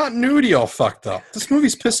 What's the continuity all fucked up? This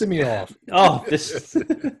movie's pissing me off. Oh, this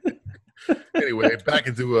Anyway, back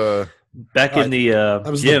into back in the That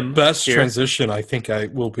was gym. the best here. transition I think I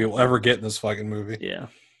will ever get in this fucking movie. Yeah.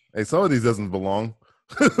 hey, some of these doesn't belong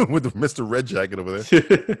with the Mr. Red Jacket over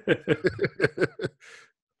there.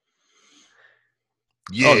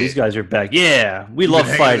 Yeah, Oh, these guys are back. Yeah, we We've love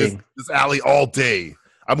been hanging in fighting. This alley all day.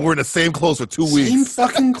 I'm wearing the same clothes for 2 weeks. Same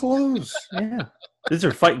fucking clothes. Yeah, these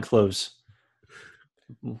are fighting clothes.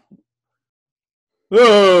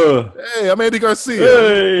 Oh, Hey, I'm Andy Garcia.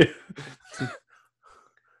 hey.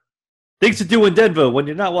 Things to do in Denver when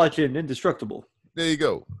you're not watching Indestructible. There you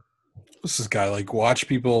go. What's this guy like? Watch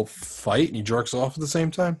people fight and he jerks off at the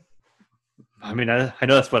same time? I mean, I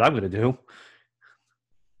know that's what I'm going to do.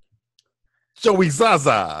 Joey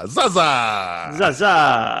Zaza. Zaza.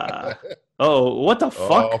 Zaza. Oh, what the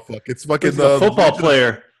fuck? Oh, fuck. It's fucking It's a football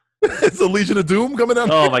player. It's the Legion of Doom coming down.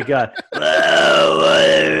 Oh, my God. What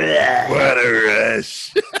a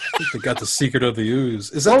rush. I think they got the secret of the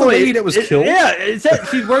ooze. Is that the lady that was killed? Yeah, is that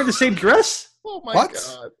she's wearing the same dress? Oh, my What?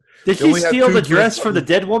 God. Did They she only have steal two the dress dresses. from the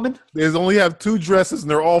dead woman? They only have 2 dresses,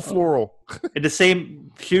 and they're all floral. In the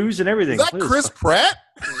same shoes and everything. Is that What Chris Pratt?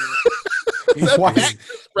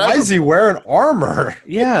 Why is he wearing armor?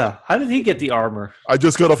 Yeah. How did he get the armor? I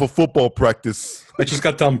just got off a football practice. I just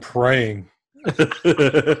got done praying.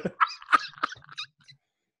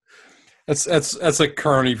 That's a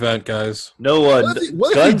current event, guys. No What if he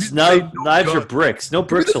guns, did say no knives, or gun? bricks. No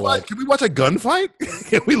bricks allowed. Can we watch a gunfight?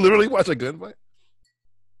 Can we literally watch a gunfight?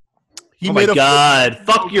 He Oh my made a God.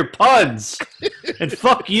 Fuck your puns. And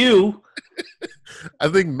fuck you. I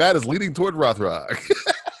think Matt is leaning toward Rothrock.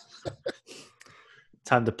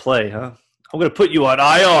 Time to play, huh? I'm going to put you on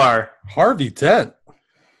IR. Harvey Dent.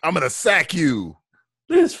 I'm going to sack you.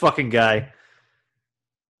 Look at this fucking guy.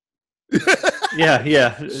 Yeah.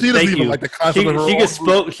 She doesn't Thank even you. like the concept of her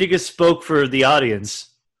She just spoke for the audience.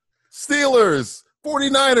 Steelers,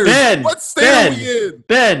 49ers. Ben. What state are we in?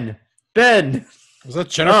 Ben. Was that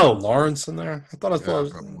Jennifer Lawrence in there? I thought I saw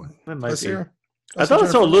probably. That might this be. here. I thought I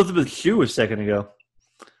saw Elizabeth Shue a second ago.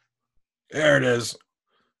 There it is.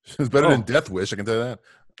 It's better than Death Wish, I can tell you that.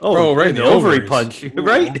 Oh, right in the the ovary ovaries. punch.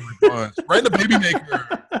 Right? Right in the baby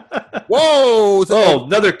maker. Whoa. Oh,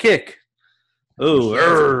 another kick. Oh,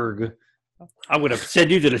 erg. I'm going to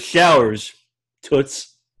send you to the showers,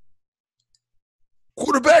 toots.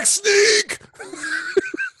 Quarterback sneak.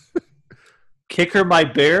 Kick her, my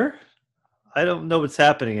bear? I don't know what's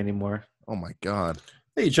happening anymore. Oh, my God.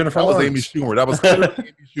 Hey, Jennifer That was Lawrence. Amy Schumer. That was clearly Amy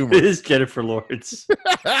It Schumer. is Jennifer Lawrence.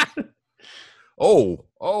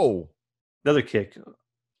 Oh. Another kick.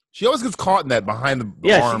 She always gets caught in that behind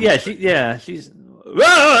the arm. She's.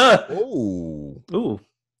 Ah! Oh. Ooh.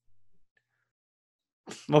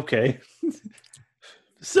 Okay.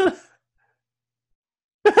 So.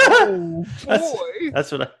 Oh, boy.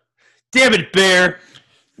 That's what I. Damn it, bear!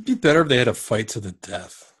 It'd be better if they had a fight to the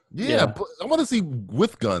death. Yeah, but I want to see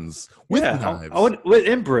with guns, with knives. I want with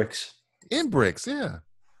in bricks. In bricks, yeah.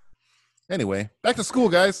 Anyway, back to school,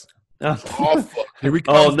 guys. Oh, Oh, fuck. Here we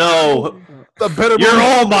go. oh no! The better You're movie.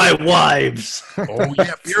 all my wives. Oh,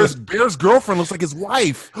 yeah. Bear's girlfriend looks like his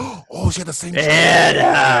wife. Oh, she had the same And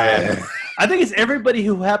I think it's everybody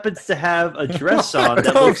who happens to have a dress on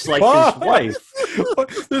that Oh, looks like fuck. his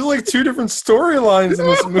wife. There's like 2 different storylines in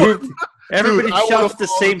this movie. Everybody Dude, I shops would've at the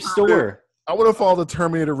followed same the store. I would have followed the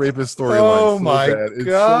Terminator rapist storyline. Oh so my bad. It's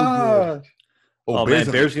so god! good. Oh man,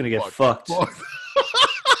 Bear's gonna get fucked.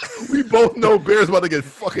 We both know Bear's about to get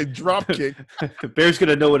fucking drop kicked. Bear's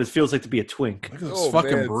gonna know what it feels like to be a twink. Look at those Oh,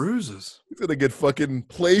 fucking man. bruises. He's gonna get fucking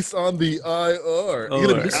placed on the IR. Oh, He's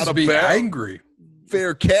gonna be This out is of be bounds. angry.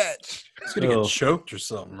 Fair catch. He's gonna Oh. get choked or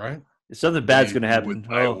something, right? Something bad's Leave gonna happen. with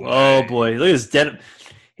my Oh boy, look at his denim.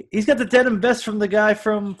 He's got the denim vest from the guy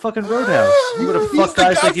from fucking Roadhouse. He would have He's fucked the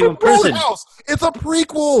guys guy like you in from prison. Roadhouse. It's a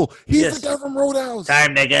prequel. He's Yes. the guy from Roadhouse.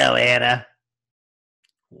 Time to go, Anna.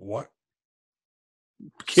 What?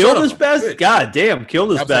 Kill Son of this a bastard. bitch. God damn, kill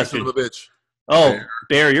this That's that bastard. son of a bitch. Oh,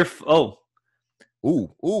 Bear, you're. Ooh,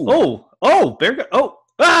 ooh. Bear. Oh.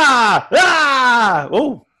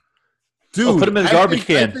 Dude, Oh, put him in the garbage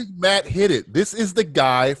can. I think Matt hit it. This is the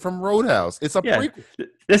guy from Roadhouse. It's a Yeah. prequel.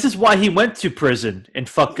 This is why he went to prison and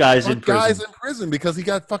fucked guys in Fuck prison. guys in prison because he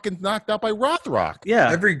got fucking knocked out by Rothrock. Yeah.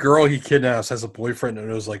 Every girl he kidnaps has a boyfriend that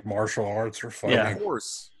knows like martial arts or fighting. Yeah. Of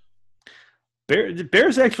course.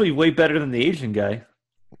 Bear's actually way better than the Asian guy.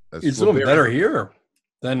 That's He's what doing Bear- better here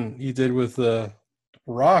than he did with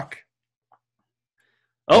Rock.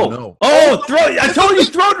 Oh, no. throw! I told you,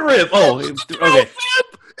 throw to rip. Oh, okay.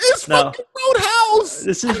 It's No. fucking Roadhouse.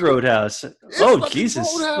 This is Roadhouse. It's Oh, fucking Jesus.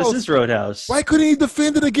 Roadhouse. This is Roadhouse. Why couldn't he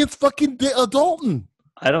defend it against fucking Dalton?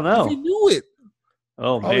 I don't He know. knew it.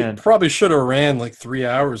 Oh, man. Probably should have ran like 3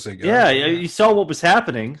 hours ago. Yeah, you saw what was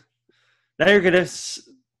happening. Now you're going to...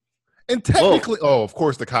 And technically, of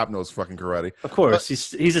course, the cop knows fucking karate. Of course.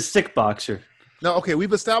 He's a stick boxer. Now, okay,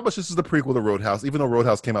 we've established this is the prequel to Roadhouse, even though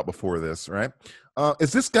Roadhouse came out before this, right?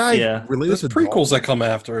 Is this guy related There's to prequels Dalton? that come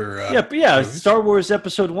after. Yeah, movies. Star Wars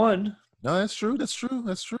Episode 1. No, that's true. That's true.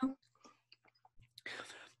 That's true.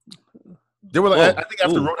 They were like, I think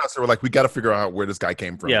after Roadhouse, they were like, we got to figure out where this guy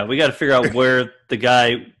came from. Yeah, we got to figure out where the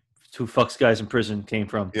guy who fucks guys in prison came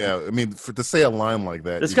from. Yeah, I mean, to say a line like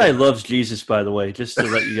that. This guy loves Jesus, by the way, just to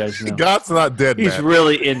let you guys know. God's not dead, He's man.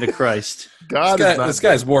 really into Christ. This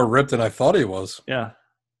guy's more ripped than I thought he was. Yeah.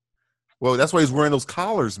 Well, that's why he's wearing those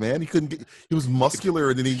collars, man. He was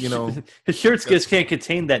muscular, and then his shirts just can't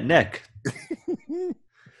contain that neck.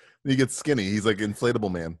 he gets skinny. He's like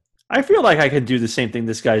inflatable man. I feel like I could do the same thing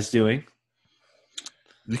this guy's doing.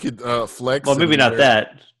 You could flex. Well, maybe not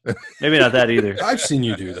that. Maybe not that either. I've seen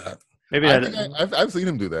you do that. Maybe I've seen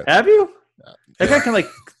him do that. Have you? That guy can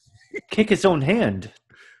kick his own hand.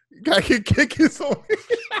 Guy can kick his own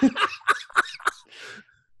hand.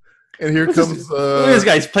 And here comes look at this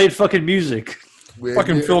guy. He's playing fucking music.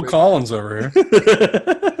 Fucking Phil Collins over here.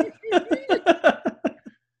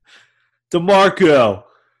 DiMarco.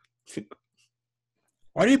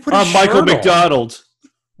 Why do you put his Michael shirt on? McDonald?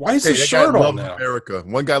 Why is his shirt on now? America.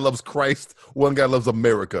 One guy loves Christ. One guy loves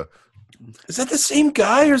America. Is that the same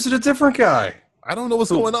guy or is it a different guy? I don't know what's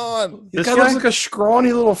going on. This guy looks like a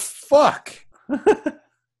scrawny little fuck.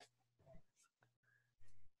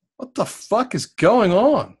 What the fuck is going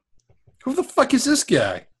on? Who the fuck is this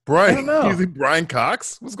guy? Brian. I don't know. Is he Brian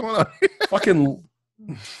Cox? What's going on? Fucking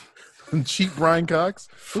cheap Brian Cox.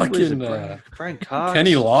 Fucking Brian Cox.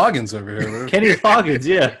 Kenny Loggins over here. Kenny Loggins,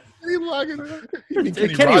 yeah.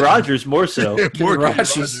 Kenny Rogers more so. Kenny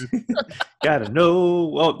Rogers. Gotta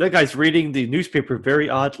know. Oh, that guy's reading the newspaper very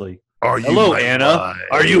oddly. Hello, Anna. Bride?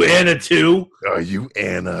 Are you Anna too? Are you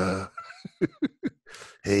Anna?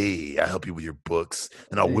 Hey, I'll help you with your books,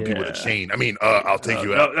 and I'll whip you with a chain. I mean, I'll take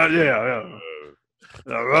you out.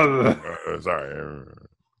 Sorry.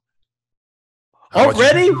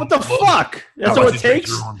 Already? What the fuck? That's all it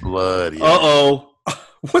takes? Blood. Yeah. Uh-oh.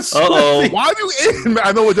 What's Why are you in?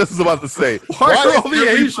 I know what Justin's about to say. Why are all the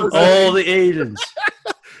Asians? All the Asians.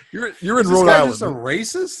 You're in Is Rhode this guy Island. just a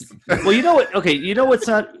racist? Well, you know what? Okay, you know what's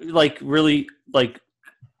not really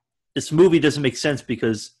this movie doesn't make sense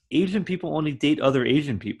because Asian people only date other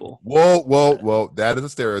Asian people. Whoa! That is a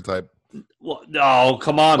stereotype. Well, no,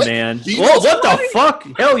 come on, man. Jesus Whoa, what Christ. the fuck?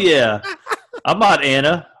 Hell yeah! I'm not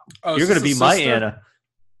Anna. Oh, You're is gonna this be a my sister? Anna.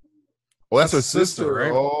 Well, that's her That's a sister, sister,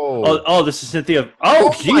 right? Oh, This is Cynthia.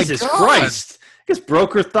 Oh, Oh my Jesus God. Christ! I just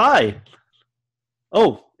broke her thigh.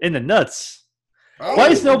 Oh, in the nuts. Oh.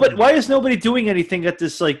 Why is nobody doing anything at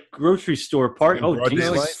this grocery store park? In Oh, broad Jesus.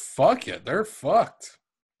 daylight? Fuck it. They're fucked.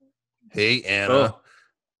 Hey, Anna. Oh.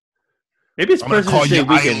 Maybe it's I'm gonna President's call Day you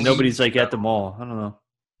weekend. Eileen. Nobody's at the mall. I don't know.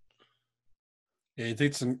 Yeah, you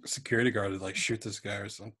think some security guard would shoot this guy or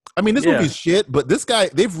something? I mean, this Yeah. movie's shit, but this guy,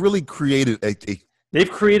 they've really created a They've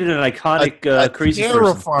created an iconic crazy person.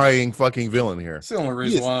 terrifying fucking villain here. That's the only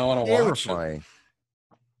reason why I want to watch it. Terrifying.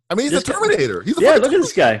 I mean, he's This a guy- Terminator. He's a Yeah, fucking look at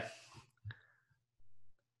this guy.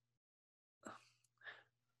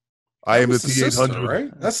 I am the That's the sister, T-800.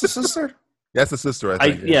 right? That's the sister? That's the sister, I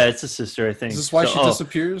think. Yeah, it's a sister, I think. Is this why So- she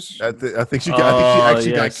disappears? I think she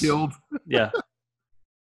actually got yes. killed. Yeah.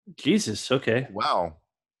 Jesus. Okay. Wow.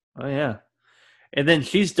 Oh yeah. And then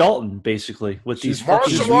she's Dalton, basically, with She's these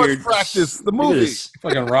fucking Martial arts weird practice. The Look at movie. this.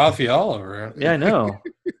 Fucking Raphael over here. Yeah, I know.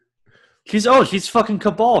 She's fucking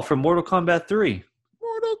Cabal from Mortal Kombat 3.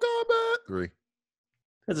 Mortal Kombat 3.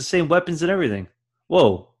 Has the same weapons and everything.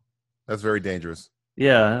 Whoa. That's very dangerous.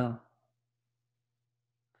 Yeah.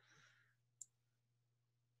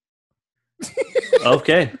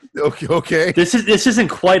 Okay. Okay. This isn't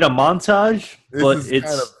quite a montage, but This is it's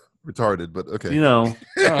kind of retarded, but okay. Oh,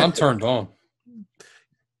 I'm turned on.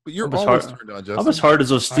 But you're I'm as always hard- turned on, I'm Justin. as hard as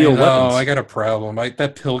those I steel know, weapons. I got a problem.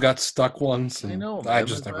 That pill got stuck once, and I know, I man.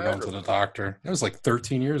 just That's never gone bad. to the doctor. It was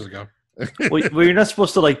 13 years ago. well, you're not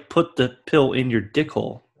supposed to put the pill in your dick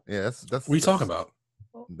hole. Yeah, that's What are you talking about?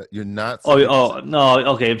 You're not. Oh no.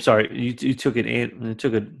 Okay, I'm sorry. You took it. You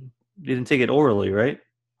didn't take it orally, right?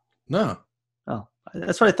 No. Oh,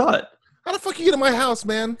 that's what I thought. How the fuck you get in my house,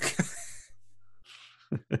 man?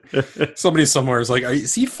 Somebody somewhere is like,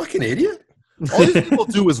 is he a fucking idiot? All these people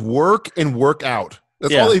do is work and work out.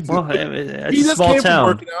 That's Yeah, all they do. well, it's He a just small came from town.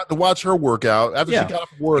 working out to watch her work out after Yeah. she got off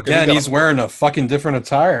work. Again, and he he's got- wearing a fucking different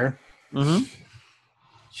attire. Mm-hmm.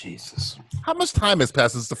 Jesus. How much time has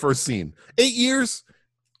passed since the first scene? 8 years?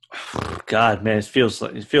 God, man, it feels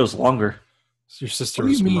longer. Your sister What do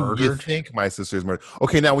was you mean you murdered. think my sister's murdered?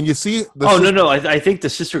 Okay, now when you see the Oh sister, no, I think the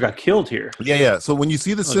sister got killed here. Yeah. So when you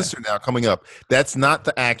see the Okay. sister now coming up, that's not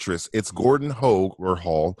the actress. It's Gordon Hogue or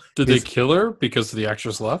Hall. Did His- they kill her because the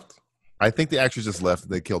actress left? I think the actress just left.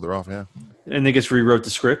 They killed her off. Yeah. And they just rewrote the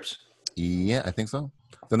script. Yeah, I think so.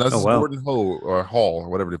 Then this is wow. Gordon Hogue or Hall or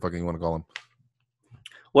whatever the fucking you want to call him.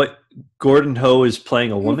 What? Gordon Ho is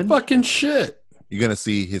playing a woman? Fucking shit. You're gonna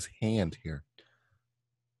see his hand here.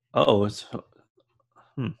 Oh, it's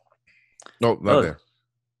No, not Oh. there.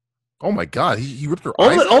 Oh my God, he ripped her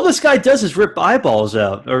eyes. All this guy does is rip eyeballs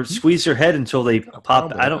out or squeeze their head until they pop.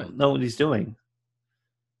 problem, I don't know what he's doing.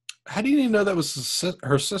 How do you know that was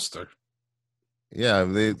her sister? Yeah,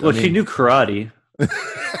 Well, she knew karate.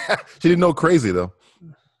 She didn't know crazy though.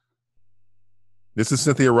 This is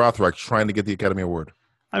Cynthia Rothrock trying to get the Academy Award.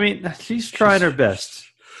 I mean, she's trying her best.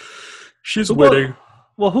 She's winning.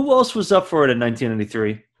 Well, who else was up for it in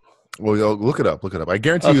 1993? Well, yo, look it up. I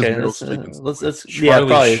guarantee you, it's Meryl Streep. Let's Charlie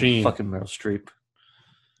probably Sheen. fucking Meryl Streep.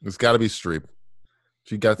 It's got to be Streep.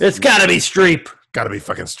 It's got to be Streep. Got to be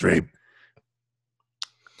fucking Streep.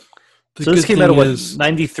 So this came out of what,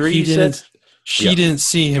 93? You said she didn't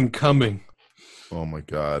see him coming. Oh my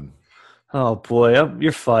God. Oh boy,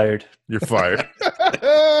 you're fired. You're fired.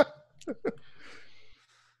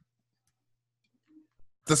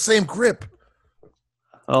 The same grip.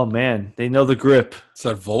 Oh man, they know the grip. It's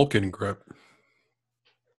that Vulcan grip.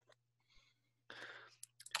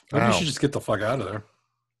 Maybe you should just get the fuck out of there.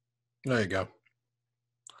 There you go.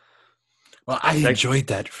 Well, I enjoyed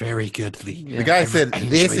that very goodly. Yeah. The guy said,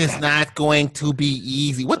 "This is not going to be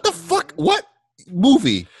easy." What the fuck? What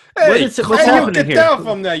movie? Hey, what's happening get here? down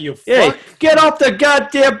from there, you Hey, fuck. get off the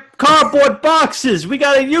goddamn cardboard boxes. We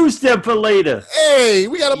gotta use them for later. Hey,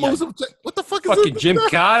 we gotta move some. What the fuck is Fucking this? Jim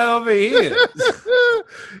Carter over here.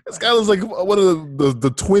 This guy looks like one of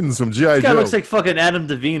the twins from G.I. This guy Joe. looks like fucking Adam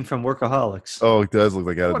Devine from Workaholics. Oh, he does look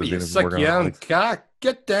like Adam What are you, Devine. suck you on cock?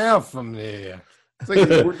 Get down from there. It's like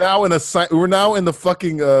we're now in the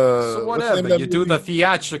fucking So whatever, you do the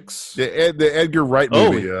theatrics. the Edgar Wright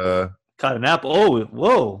movie. Caught an apple. Oh,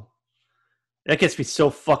 whoa. That gets me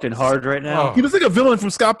so fucking hard right now. He was like a villain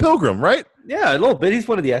from Scott Pilgrim, right? Yeah, a little bit. He's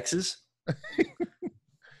one of the exes.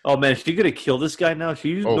 Oh man, is she gonna kill this guy now?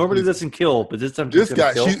 She normally doesn't kill, but this time she's This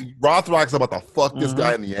gonna guy, kill. Rothrock's about to fuck this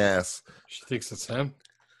guy in the ass. She thinks it's him.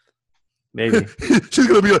 Maybe. She's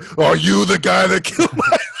gonna be like, "Are you the guy that killed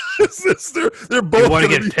my sister?" They're both You want to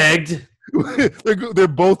gonna get be- pegged? They're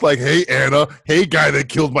both like, "Hey Anna, hey guy that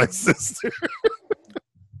killed my sister."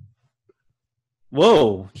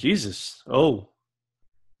 Whoa, Jesus! Oh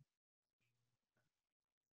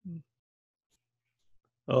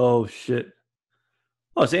shit!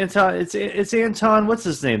 Oh, it's Anton. It's Anton. What's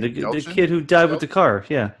his name? The kid who died with the car.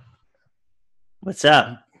 Yeah. What's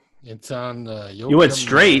that? It's on. You went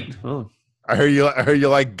straight. Oh. I heard you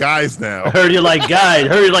like guys now. I heard you like guy. I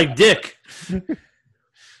heard you like dick.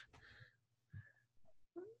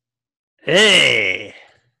 Hey.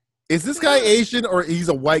 Is this guy Asian or he's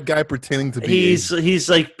a white guy pretending to be Asian? He's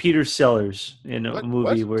like Peter Sellers in a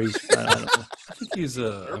movie where he's I don't know. I think he's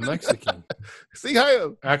a Mexican. See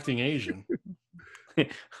how acting Asian.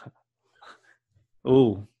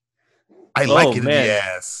 Oh, I like it in man. the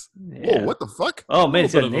ass. Yeah. Oh, what the fuck? Oh man,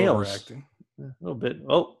 it's got Little bit of nails. overacting. A little bit.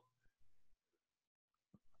 Oh.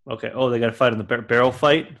 Okay. Oh, they got to fight in the barrel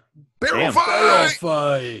fight. Barrel Damn.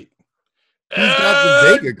 fight. He's got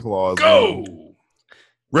the Vega claws. Go.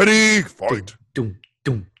 Ready, fight. Doom,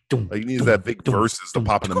 doom, doom. Like he needs that big verses to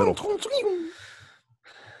pop in the middle.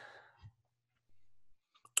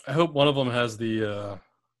 I hope one of them has the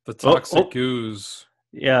toxic ooze.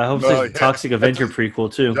 Yeah, I hope it's a Toxic Avenger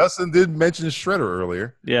prequel too. Justin did mention Shredder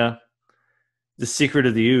earlier. Yeah. The secret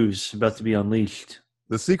of the ooze about to be unleashed.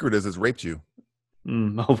 The secret is it's raped you.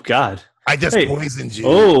 Oh God! I just poisoned you.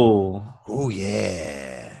 Oh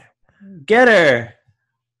yeah! Get her!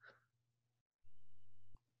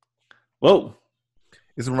 Whoa!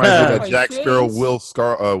 This reminds me of that Jack Sparrow, Will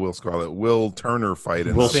Turner fight.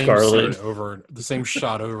 In Will Scarlet the same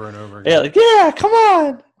shot over and over again. Yeah, like, yeah, come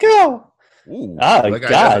on, go! Ooh,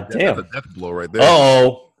 God damn! That's a death blow right there.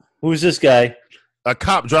 Oh, who's this guy? A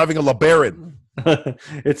cop driving a LeBaron.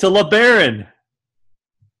 It's a LeBaron.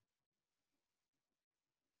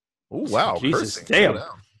 Oh wow! Jesus, cursing. damn!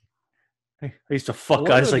 I used to fuck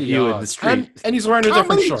guys like you in the street. And he's wearing a How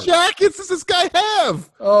different many shirt. jackets does this guy have?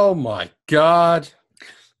 Oh my God!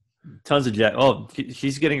 Tons of jack. Oh,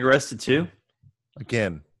 she's getting arrested too.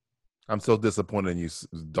 Again, I'm so disappointed in you,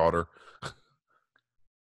 daughter.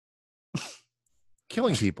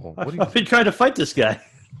 Killing people. What are you? I've been trying to fight this guy.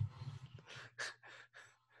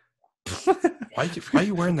 Why are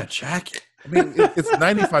you wearing that jacket? I mean, it's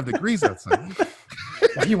 95 degrees outside.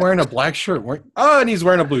 Why are you wearing a black shirt? And he's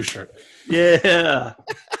wearing a blue shirt. Yeah.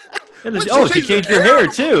 But She changed her hair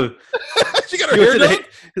too. She got her hair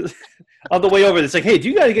done. On the way over, it's like, hey, do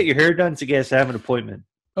you got to get your hair done? It's like, yes, I have an appointment.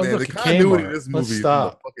 Oh, Man, look, the it continuity came of this on. movie Let's is in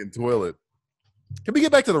stop. the fucking toilet. Can we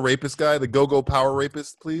get back to the rapist guy, the go-go power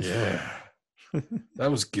rapist, please? Yeah. That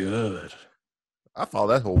was good. I follow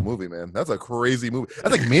that whole movie, man. That's a crazy movie.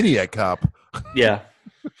 That's like Maniac Cop. Yeah.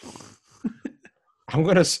 I'm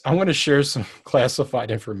gonna share some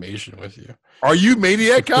classified information with you. Are you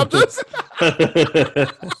Maniac Cop Johnson?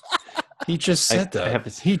 He just said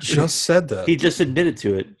that. He just said that. He just admitted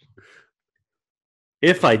to it.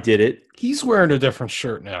 If I did it. He's wearing a different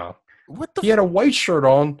shirt now. What the? He had a white shirt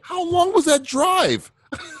on. How long was that drive?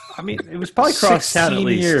 I mean, it was probably cross town at 16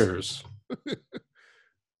 least. years.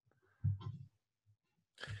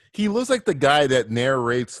 He looks like the guy that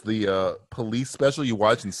narrates the police special you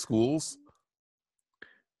watch in schools.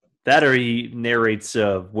 That or he narrates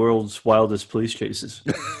World's Wildest Police Chases.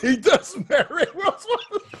 He does narrate World's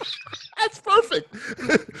Wildest. That's perfect.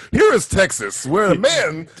 Here is Texas, where a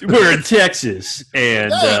man... We're in Texas,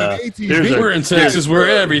 and we're in Texas where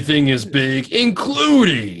everything is big,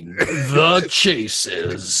 including the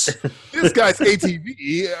chases. This guy's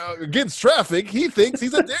ATV against traffic. He thinks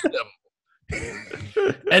he's a daredevil.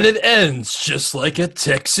 And it ends just like a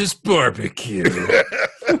Texas barbecue.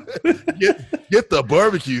 Get the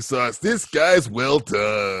barbecue sauce. This guy's well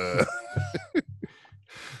done.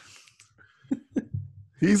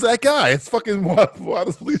 He's that guy. It's fucking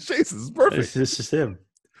Wildest Police Chases. It's perfect. This is him.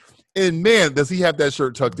 And man, does he have that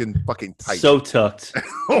shirt tucked in fucking tight. So tucked.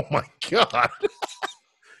 Oh my God.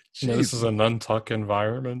 This is an untucked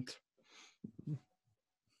environment.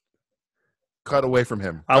 Cut away from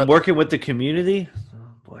him. I'm working with the community.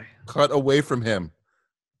 Oh boy. Cut away from him.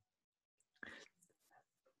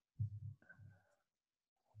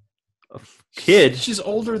 Kid. She's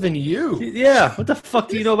older than you. Yeah. What the fuck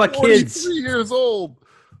do you know about kids? 43 years old.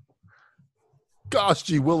 Gosh,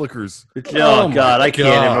 gee willikers. Oh God, I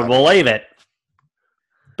can't even believe it.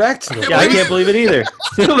 Back to the I can't believe it either.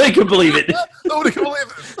 Nobody can believe it. Nobody can believe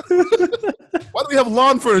it. Why do we have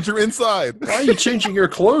lawn furniture inside? Why are you changing your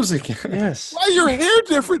clothes again? Yes. Why is your hair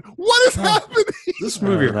different? What is happening? This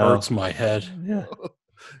movie hurts my head. Yeah.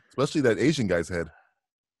 Especially that Asian guy's head.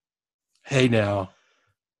 Hey now.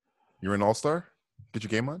 You're an all-star? Get your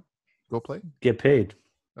game on? Go play? Get paid.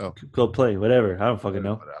 Oh. Go play. Whatever. I don't fucking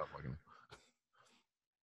know. I don't fucking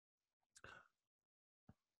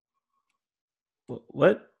know.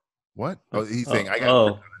 What? What? Oh, he's saying I got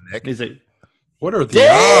oh. Nick. He's like, what are the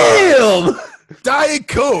damn! odds? Diet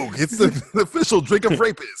Coke. It's the official drink of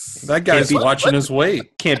rapists. That guy's watching his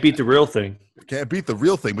weight. Can't beat the real thing. Can't beat the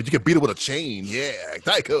real thing, but you can beat it with a chain. Yeah,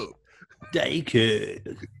 Diet Coke. Diet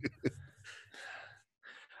Coke.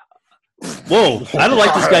 Whoa! I don't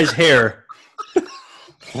like this guy's hair.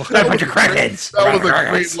 That bunch of crackheads. That was a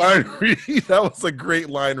great line read. That was a great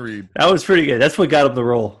line read. That was pretty good. That's what got him the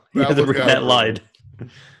role. He had to read that line.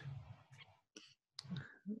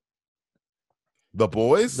 The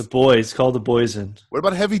boys? The boys. Call the boys in. What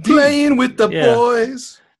about Heavy D? Playing with the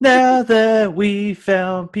boys. Now that we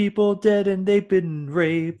found people dead and they've been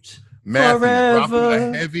raped Matthew forever.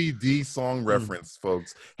 dropping a Heavy D song reference,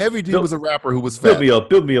 folks. Heavy D was a rapper who was fat.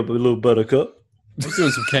 Build me up a little buttercup. I was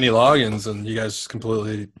doing some Kenny Loggins, and you guys just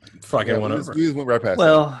completely fucking went over. We just went right past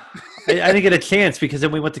Well, I didn't get a chance because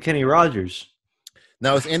then we went to Kenny Rogers.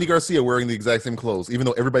 Now it's Andy Garcia wearing the exact same clothes, even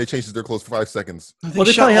though everybody changes their clothes for 5 seconds. Well,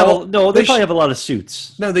 they probably have a lot of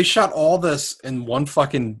suits. No, they shot all this in one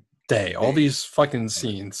fucking day. All these fucking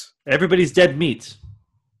scenes. Everybody's dead meat.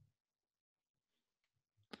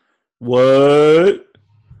 What?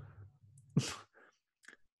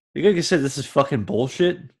 You guys said this is fucking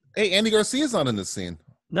bullshit? Hey, Andy Garcia's not in this scene.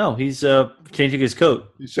 No, he's changing his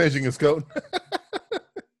coat. He's changing his coat.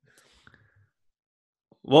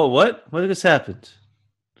 Whoa, what? What just happened?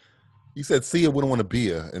 He said, see ya, wouldn't want to be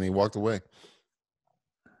ya, and he walked away.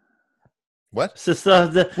 What?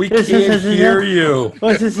 We can't hear you.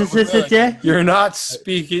 What's this? You're not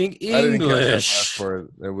speaking English. I didn't catch that last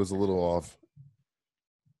part. It was a little off.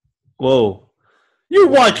 Whoa. You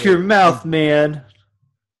watch your mouth, man.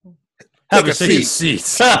 Have a seat. We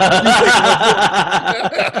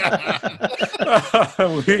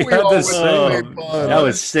had this. That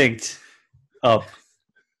was synced up.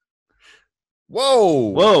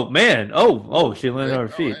 Whoa, man. Oh, she landed on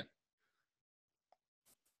her feet. Right.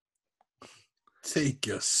 Take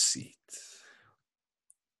a seat.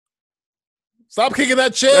 Stop kicking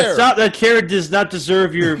that chair. Stop. That chair does not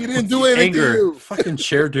deserve your You didn't do anything anger. to you. Fucking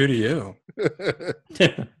chair do to you.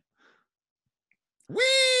 Whee!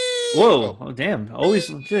 Whoa. Oh, damn. Always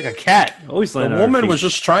like a cat. Always The landing on her woman feet. was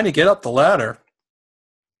just trying to get up the ladder.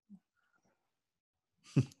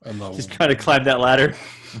 Just trying to climb that ladder.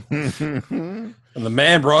 And the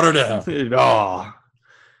man brought her down. Oh.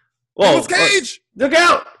 Nicolas Cage! Look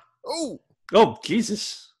out! Oh,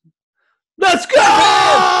 Jesus. Let's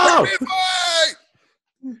go!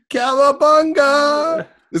 Cowabunga!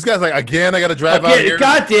 This guy's like, again, I got to drive out here.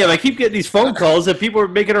 God damn, I keep getting these phone calls that people are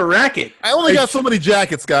making a racket. I only got so many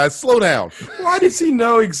jackets, guys. Slow down. Why does he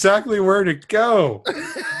know exactly where to go?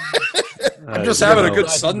 I'm just having a good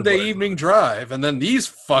Sunday evening drive, and then these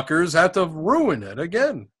fuckers have to ruin it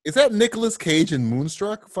again. Is that Nicolas Cage in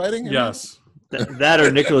Moonstruck fighting? Yes. That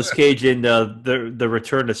or Nicolas Cage in the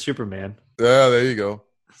Return to Superman. Yeah, there you go.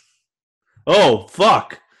 Oh,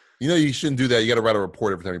 fuck. You know you shouldn't do that. You got to write a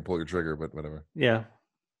report every time you pull your trigger, but whatever. Yeah.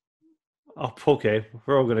 Oh, okay.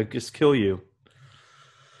 We're all going to just kill you.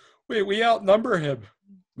 Wait, we outnumber him.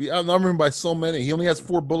 We outnumber him by so many. He only has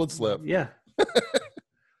 4 bullets left. Yeah.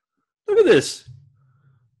 Look at this.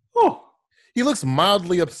 Oh. He looks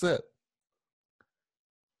mildly upset.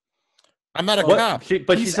 I'm not a cop.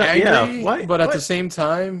 But He's she's not, angry, yeah. Why? But at the same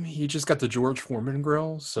time, he just got the George Foreman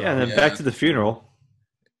grill. So. Yeah, and then back to the funeral.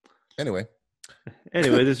 Anyway,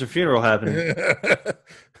 there's a funeral happening.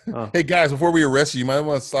 Hey guys, before we arrest you might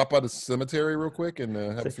want to stop by the cemetery real quick and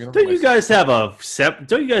have a funeral. Don't you guys have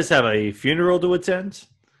a funeral to attend?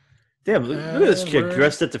 Damn, look at this chick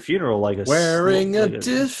dressed at the funeral like a wearing a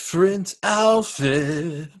different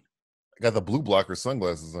outfit. I got the blue blocker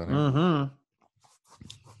sunglasses on here. Mm-hmm.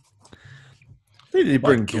 They need to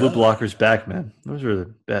bring blue blockers back, man. Those are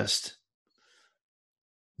the best.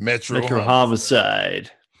 Metro Homicide.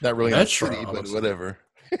 Not really Metro city, but whatever.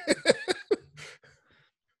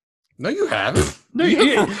 No, you haven't. No,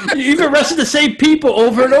 you've arrested the same people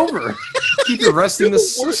over and over. Keep arresting the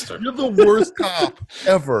sister. You're the worst cop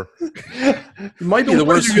ever. You might be the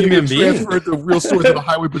worst human being. Transferred the real stories of the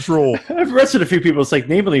highway patrol. I've arrested a few people. It's like,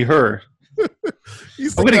 namely her. I'm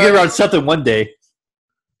going to get around something one day.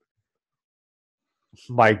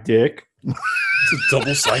 My dick. It's a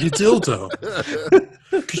double-sided dildo.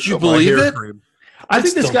 Could you believe it? I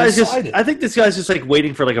think this guy's just like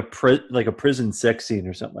waiting for like a prison sex scene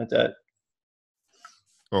or something like that.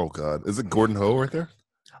 Oh God, is it Gordon Ho right there?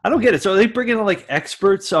 I don't get it. So are they bringing in like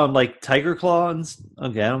experts on like tiger claw and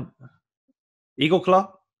eagle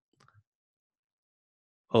claw?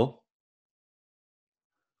 Oh.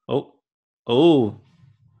 All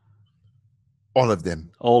of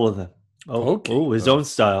them. Oh, okay. Oh, his own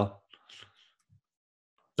style.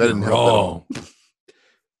 That didn't help at all.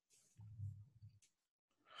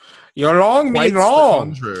 You're long, me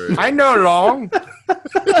long. I know long.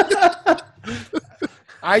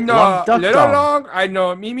 I know little long. I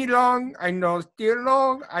know Mimi long. I know still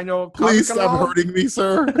long. I know. Please stop hurting me,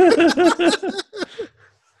 sir.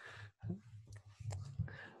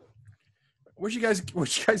 Where'd you guys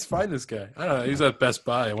find this guy? I don't know. He's at Best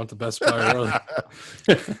Buy. I went to Best Buy early.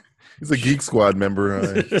 He's a Geek Squad member.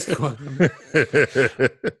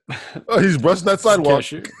 Oh, he's brushing that sidewalk.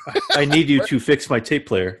 I need you to fix my tape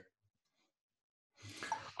player.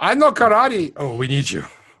 I know karate. Oh, we need you.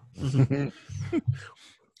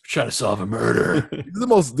 Trying to solve a murder. These are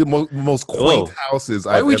the most quaint houses.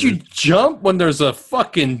 Why would you jump when there's a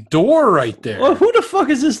fucking door right there? Well, who the fuck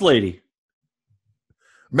is this lady?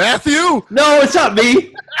 Matthew? No, it's not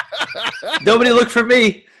me. Nobody look for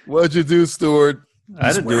me. What'd you do, Stuart?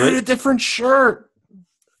 I didn't do it. A different shirt.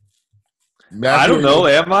 Matthew, I don't know.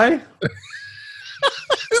 Am I?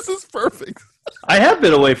 This is perfect. I have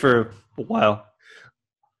been away for a while.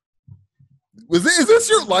 Is this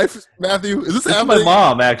your life, Matthew? Is this happening? My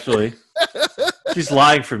mom, actually. She's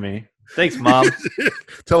lying for me. Thanks, Mom.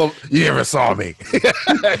 Tell him you never saw me.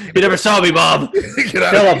 You never saw me, Mom.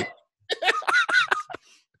 Tell him.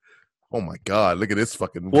 Oh my God! Look at this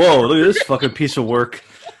fucking. Whoa! Look at this fucking piece of work.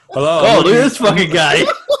 Hello. Oh, look at this fucking guy.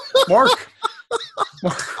 Mark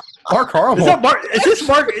Harmel. Is that Mark? Is this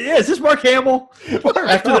Mark? Yeah, is this Mark Hamill?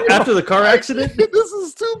 After the car accident? This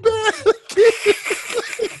is too bad.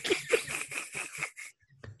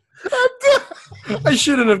 I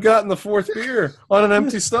shouldn't have gotten the 4th beer on an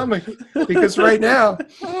empty stomach because right now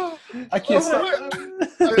I can't stop.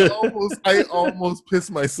 I almost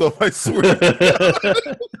pissed myself. I swear.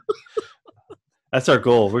 That's our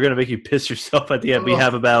goal. We're gonna make you piss yourself at the end. We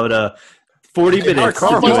have about 40 minutes.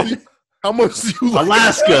 How much do you like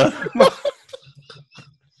Alaska?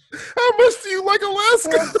 How much do you like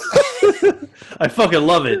Alaska? I fucking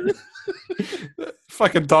love it.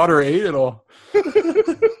 Fucking daughter ate it all.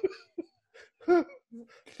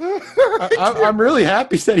 I'm really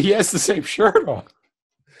happy that he has the same shirt on.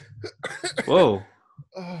 Whoa.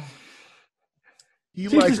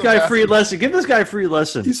 Give this guy a free lesson. Give this guy a free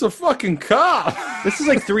lesson. He's a fucking cop. This is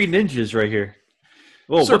like 3 ninjas right here.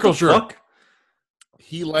 Whoa, Circle what the fuck?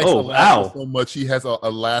 He likes Alaska so much he has an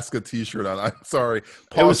Alaska t-shirt on. I'm sorry.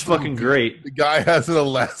 It was fucking great. The guy has an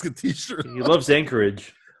Alaska t-shirt on. He loves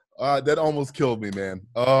Anchorage. That almost killed me, man.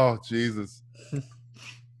 Oh, Jesus.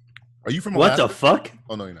 Are you from What Alaska? the fuck?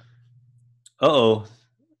 Oh no, you're not. Uh-oh.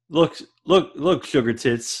 Look, sugar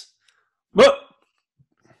tits. Look!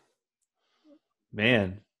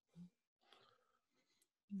 Man.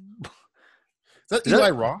 Is that Eli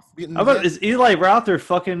Roth? Is Eli Roth or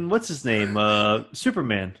fucking, what's his name?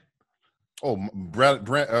 Superman. Oh,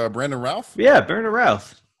 Brandon Routh? Yeah, Brandon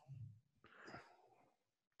Routh.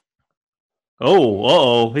 Oh,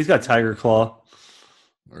 uh-oh. He's got Tiger Claw.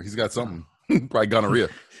 Or he's got something. Probably gonorrhea.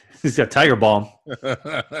 He's got Tiger Balm.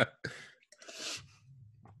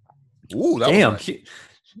 Ooh, that Damn. was nice.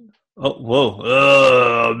 Oh, whoa.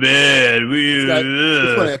 Oh, man.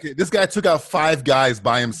 It's funny, okay, this guy took out 5 guys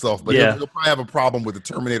by himself, but Yeah. he'll probably have a problem with the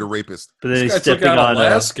Terminator rapist. But then This he's guy took stepping out on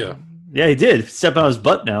Alaska. yeah, he did. Stepping on his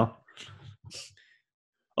butt now.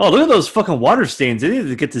 Oh, look at those fucking water stains. They need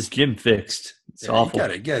to get this gym fixed. It's awful.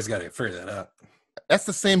 You guys got to figure that out. That's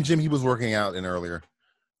the same gym he was working out in earlier.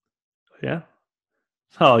 Yeah.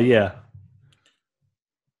 Oh, yeah.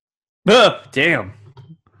 Damn.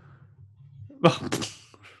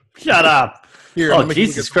 Shut up. Here, Oh, let me look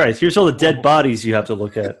Jesus at- Christ. Here's all the dead bodies you have to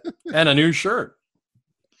look at. And a new shirt.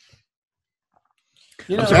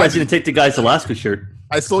 You know, I'm surprised you didn't take the guy's Alaska shirt.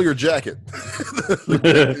 I stole your jacket.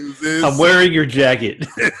 I'm wearing your jacket.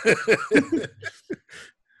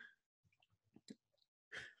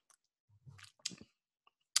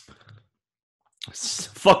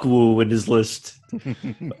 Fuck Woo in his list.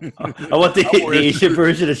 I want the Asian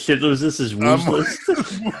version of Schindler's List is Woo's list.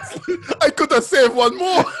 I could have saved one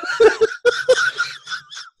more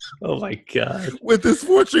Oh my god. with this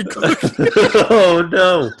fortune cookie. Oh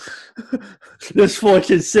no. This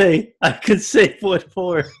fortune say I could save one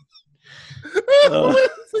more. Time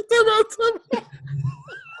out.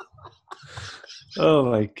 Oh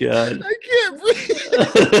my god. I can't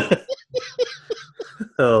breathe.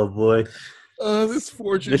 Oh boy. This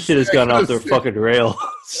fortune. This shit has gone off their fucking rails.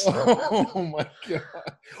 Oh my god.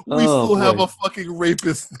 We Oh, still have boy. a fucking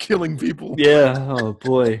rapist killing people. Yeah. Oh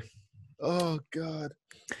boy. Oh god.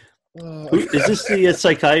 Is this the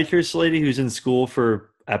psychiatrist lady who's in school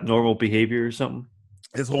for abnormal behavior or something?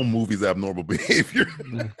 His whole movie's abnormal behavior.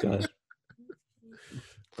 Oh god.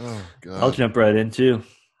 Oh god. I'll jump right in too.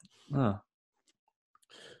 Oh.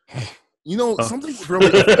 You know, Oh. something's really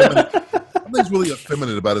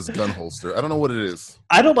effeminate about his gun holster. I don't know what it is.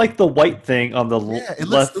 I don't like the white thing on the Yeah, it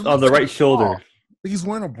left looks on the like right a shoulder. bra. He's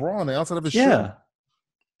wearing a bra on the outside of his shirt. Yeah.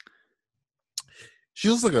 She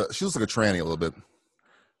looks like a tranny a little bit.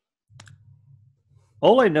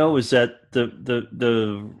 All I know is that the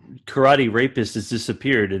karate rapist has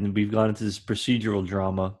disappeared, and we've gone into this procedural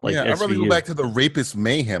drama like yeah, SVU. I'd rather go back to the rapist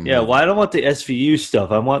mayhem. Yeah, movie. well, I don't want the SVU stuff.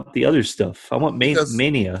 I want the other stuff. I want Because-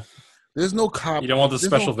 Mania. There's no cop. you don't want the there's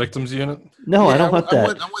special no- victims unit? No, Yeah, I don't want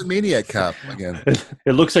that. I want Maniac Cop again.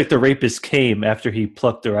 It looks like the rapist came after he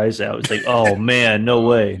plucked their eyes out. It's like, oh man, no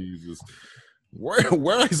way. Jesus. Why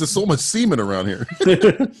is there so much semen around here?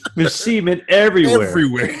 There's semen everywhere.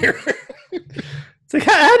 Everywhere. It's like,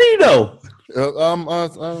 how do you know? I don't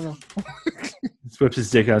know. He whips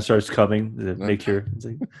his dick out and starts coming to make sure. It's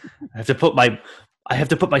like, I have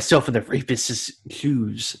to put myself in the rapist's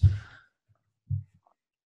shoes.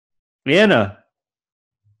 Rihanna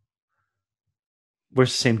wears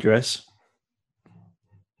the same dress.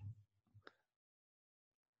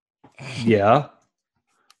 Yeah.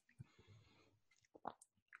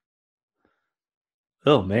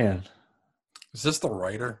 Oh man. Is this the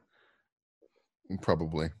writer?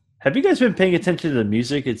 Probably. Have you guys been paying attention to the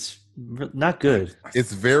music? It's not good.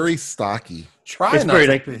 It's very stocky. Try It's not very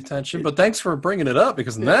to like- pay attention, but thanks for bringing it up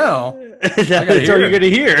because now That's all hear you're it. going to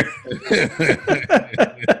hear.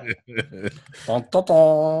 Dun, dun,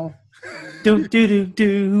 dun. Do do do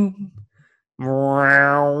do.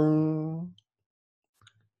 Meow.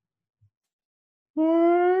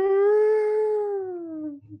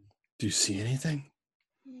 Do you see anything?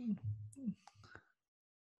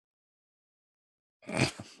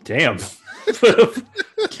 Damn.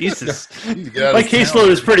 Jesus. You need to get out My of town. caseload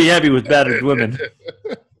is pretty heavy with battered women.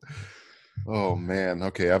 Oh man.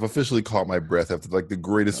 Okay, I've officially caught my breath after like the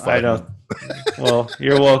greatest I fight. know. Well,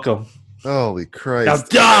 you're welcome. Holy Now Christ.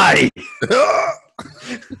 die!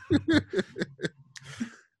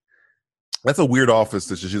 That's a weird office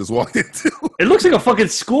that she just walked into. It looks like a fucking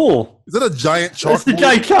school. Is that a giant That's the chalkboard?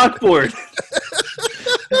 giant chalkboard.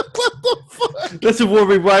 What the fuck? That's where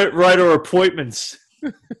we write our appointments.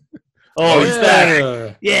 Oh, he's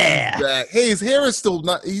back. Yeah. That- Hey, his hair is still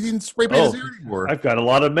not. He didn't spray paint his Oh, hair anymore. I've got a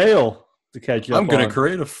lot of mail to catch up I'm going on. to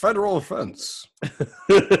create a federal offense.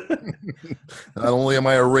 Not only am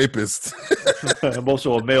I a rapist. I'm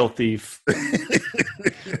also a mail thief.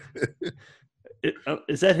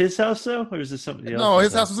 Is that his house though, or is this somebody else? No,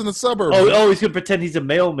 his house was in the suburbs. Oh, he's gonna pretend he's a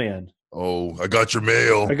mailman. Oh, I got your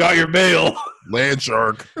mail. I got your mail. Land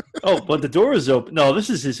shark. Oh, but the door is open. No, this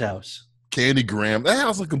is his house. Candy Graham. That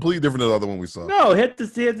house looked completely different than the other one we saw. No, he had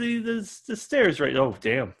the stairs right. Oh,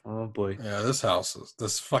 damn. Oh boy. Yeah, this house is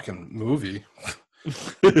this fucking movie.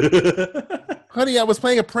 Honey, I was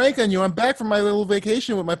playing a prank on you. I'm back from my little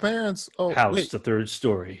vacation with my parents. Oh, House, wait. the third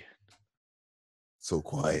story. So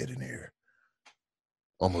quiet in here.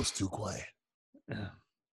 Almost too quiet. I'm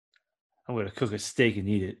gonna cook a steak and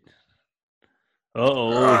eat it.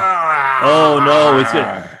 Oh no, it's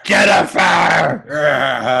good. Jennifer!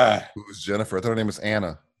 Who's Jennifer? I thought her name was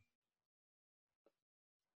Anna.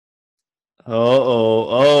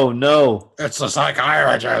 Oh no. It's the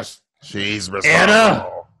psychiatrist. She's Anna!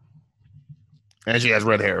 And she has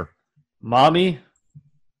red hair. Mommy?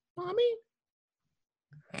 Mommy?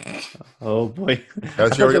 Oh boy.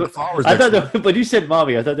 How'd she already get the flowers I next thought to that, but you said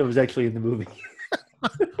mommy. I thought that was actually in the movie.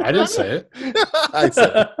 I didn't say it. I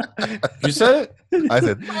said, You said it? I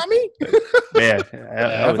said, Mommy? Man,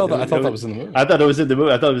 I thought that was in the movie. I thought it was in the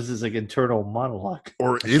movie. I thought it was this like internal monologue.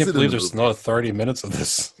 Or I is can't it in believe the there's movie? another 30 minutes of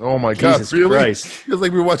this. Oh my God, Jesus really? Christ. Feels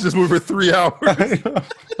like we were watching this movie for 3 hours.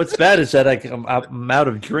 What's bad is that I'm out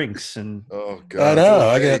of drinks and Oh God. I know.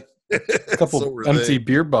 I got a couple So were empty they.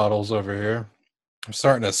 beer bottles over here. I'm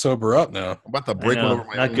starting to sober up now. I'm about to break I one know, over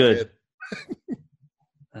my not own good. head.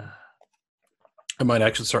 It might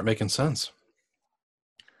actually start making sense.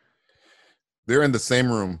 They're in the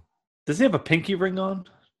same room. does he have a pinky ring on?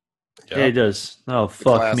 Yeah. Yeah, he does. Oh The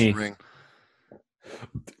fuck class me. ring.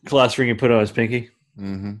 Class ring and put on his pinky.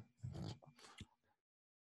 Mm-hmm.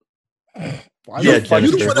 Why Yeah, the fuck Jennifer.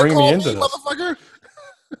 you trying to Bring me call into me, this. motherfucker?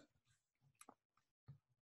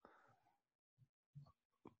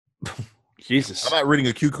 Jesus. I'm not reading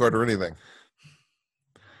a cue card or anything.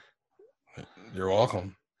 You're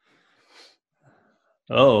welcome.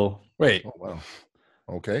 Oh. Wait, Oh wow.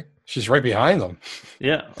 Okay. she's right behind them.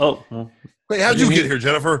 Yeah. Oh. Well. Wait, how'd you get here,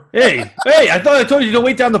 Jennifer? Hey, I thought I told you to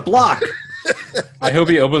wait down the block. I hope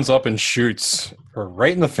he opens up and shoots her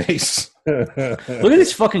right in the face. Look at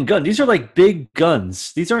these fucking guns. These are like big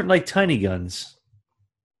guns. These aren't like tiny guns.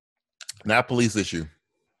 Not police issue.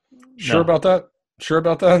 Sure No. about that? Sure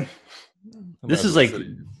about that? This is like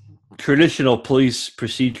traditional police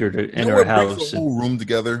procedure to You know enter what a brings house. the whole room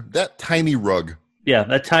together? That tiny rug. Yeah,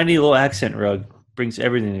 that tiny little accent rug brings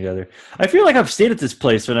everything together. I feel like I've stayed at this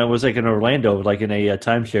place when I was like in Orlando, like in a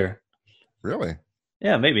timeshare. Really?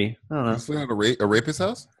 Yeah, maybe. I don't know. You staying at a rapist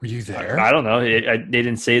house? Were you there? I don't know. They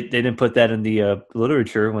didn't say it. They didn't put that in the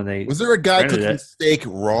literature when they. Was there a guy rented cooking it. steak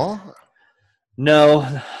raw?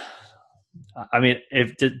 No. I mean,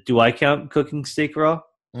 do I count cooking steak raw?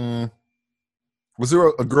 Mm. Was there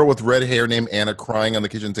a girl with red hair named Anna crying on the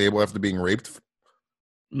kitchen table after being raped?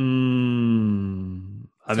 I mean,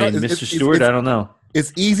 It's- Mr. it's- Stewart, it's- I don't know.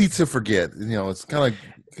 It's easy to forget. You know, it's kind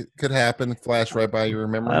of could happen, flash right by your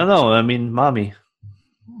memory. I don't know. I mean, mommy.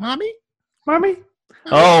 Mommy?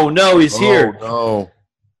 Oh no, he's here. Oh, no.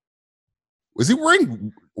 Was he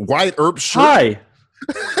wearing Wyatt Earp's shirt? Hi.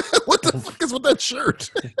 What the fuck is with that shirt?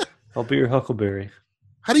 I'll be your Huckleberry.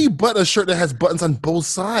 How do you button a shirt that has buttons on both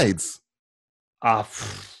sides? I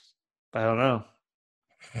don't know.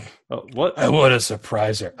 Oh, what? I want to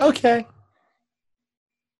surprise her. Okay.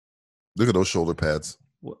 Look at those shoulder pads.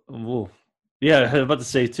 Whoa. Yeah, I was about to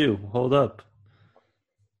say too. Hold up.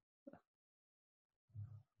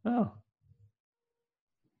 Oh.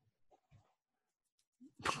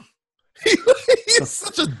 He's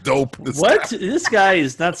such a dope. What? This guy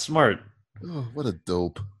is not smart. Oh, what a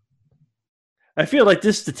dope. I feel like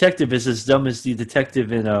this detective is as dumb as the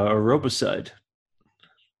detective in a Robicide.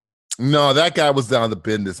 No, that guy was down to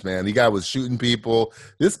business, man. The guy was shooting people.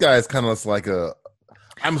 This guy is kind of like a.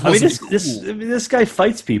 I'm supposed to be cool. This guy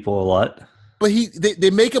fights people a lot. But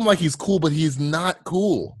they make him like he's cool, but he's not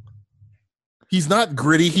cool. He's not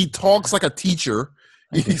gritty. He talks like a teacher.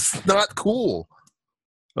 He's not cool.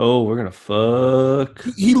 Oh, we're gonna fuck.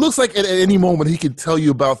 He looks like at any moment he could tell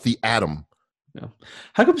you about the atom. Yeah.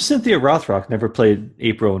 How come Cynthia Rothrock never played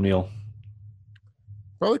April O'Neil?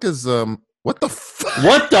 Probably because what the fuck?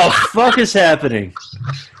 What the fuck is happening?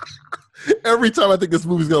 Every time I think this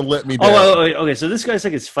movie's gonna let me down. Oh, okay. So this guy's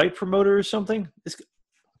like his fight promoter or something.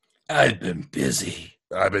 I've been busy.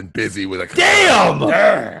 I've been busy with a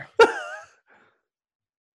Damn!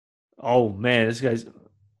 Oh man, this guy's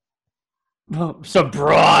some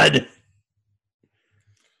broad.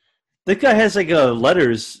 That guy has like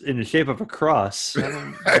letters in the shape of a cross.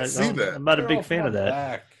 I've seen that. I'm not a big fan of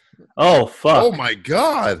that. Oh fuck! Oh my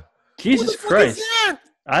god! Jesus Who the fuck Christ! is that?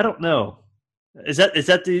 I don't know. Is that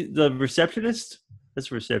the receptionist?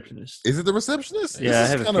 That's a receptionist. Is it the receptionist? Yeah, This I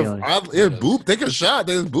have is a kind feeling. of odd. Take a shot.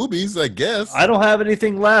 There's boobies, I guess. I don't have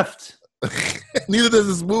anything left. Neither does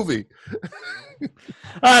this movie.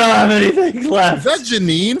 I don't have anything left. Is that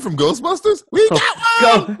Janine from Ghostbusters? We got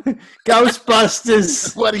one!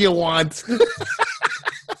 Ghostbusters. What do you want?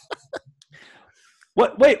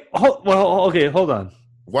 What? Wait. Okay, hold on.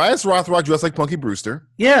 Why is Rothrock dressed like Punky Brewster?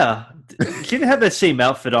 Yeah. She didn't have that same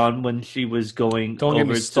outfit on when she was going Don't over get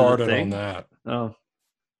me to the started thing. on that. Oh.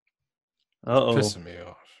 Uh-oh. Pissing me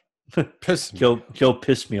off. Pissing me off. Joe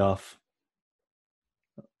pissed me off.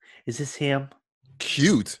 Is this him?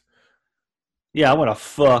 Cute. Yeah, I want to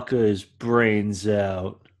fuck his brains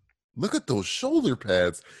out. Look at those shoulder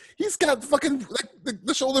pads. He's got fucking like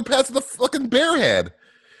the shoulder pads of the fucking bear head.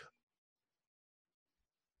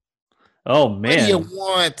 Oh, man. What do you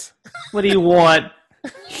want? What do you want?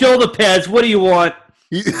 Shoulder pads, what do you want?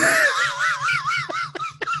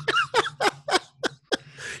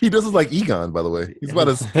 He does look like Egon, by the way. He's about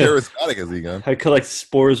as charismatic as Egon. I collect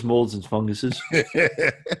spores, molds, and funguses. I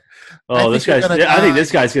I think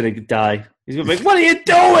this guy's going to die. He's going to be like, what are you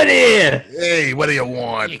doing here? Hey, what do you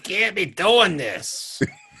want? You can't be doing this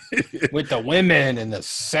with the women and the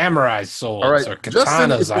samurai swords All right, or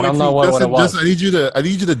katanas. Justin, I don't know what it was. Justin, I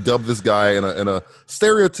need you to dub this guy in a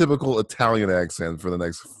stereotypical Italian accent for the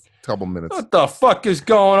next couple minutes. What the fuck is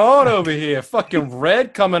going on over here? Fucking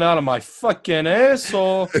red coming out of my fucking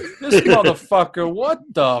asshole. This motherfucker, what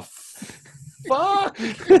the fuck?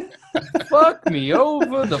 Fuck me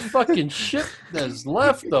over the fucking shit that's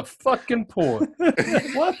left the fucking port.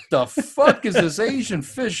 What the fuck is this Asian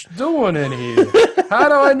fish doing in here? How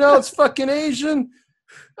do I know it's fucking Asian?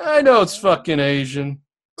 I know it's fucking Asian.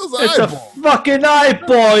 It's a fucking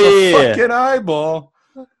eyeball here. Fucking eyeball.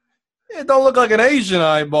 It don't look like an Asian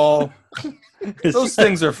eyeball. Those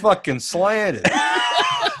things are fucking slanted.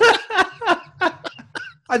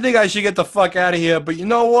 I think I should get the fuck out of here, but you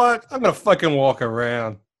know what? I'm going to fucking walk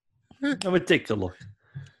around. I'm going to take a look.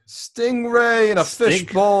 Stingray in a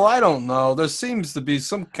fishbowl? I don't know. There seems to be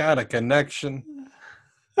some kind of connection.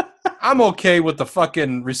 I'm okay with the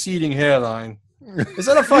fucking receding hairline. Is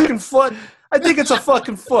that a fucking foot? I think it's a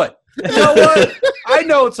fucking foot. You know what? I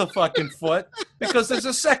know it's a fucking foot because there's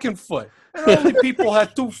a second foot. And only people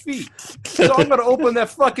have 2 feet. So I'm going to open that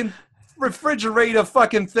fucking refrigerator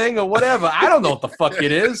fucking thing or whatever. I don't know what the fuck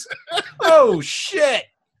it is. Oh, shit.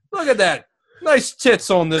 Look at that. Nice tits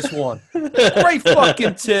on this one. Great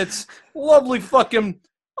fucking tits. Lovely fucking...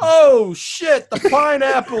 Oh, shit. The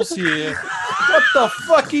pineapple's here. What the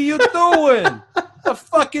fuck are you doing? The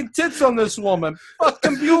fucking tits on this woman.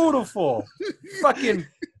 Fucking beautiful. Fucking...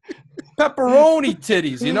 pepperoni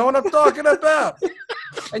titties, you know what I'm talking about?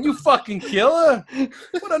 And you fucking kill her?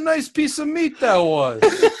 What a nice piece of meat that was.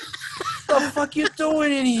 What the fuck you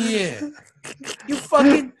doing in here? You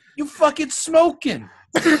fucking smoking.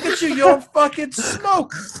 Look at you don't fucking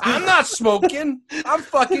smoke. I'm not smoking. I'm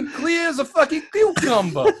fucking clear as a fucking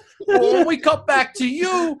cucumber. Well, when we come back to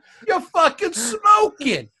you, you're fucking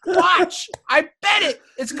smoking. Watch. I bet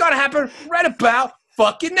it's gonna happen right about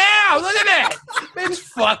fucking now. Look at that. It's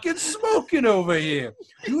fucking smoking over here.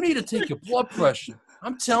 You need to take your blood pressure.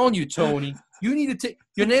 I'm telling you, Tony. You need to take...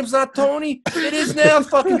 Your name's not Tony? It is now,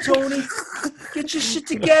 fucking Tony. Get your shit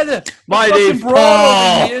together. My fucking name's broad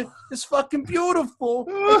Paul. over here is fucking beautiful.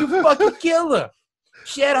 And you fucking kill her.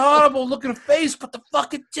 She had a horrible looking face, but the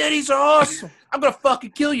fucking titties are awesome. I'm gonna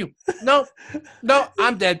fucking kill you. No,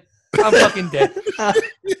 I'm dead. I'm fucking dead.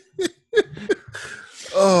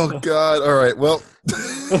 Oh, God. All right. Well,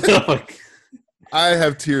 I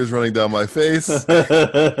have tears running down my face.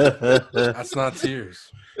 That's not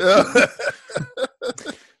tears.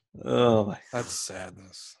 Oh, That's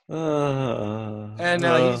sadness. and And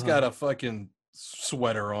now he's got a fucking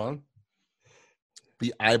sweater on.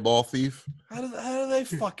 The eyeball thief. How do they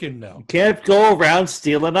fucking know? Can't go around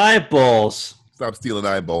stealing eyeballs. Stop stealing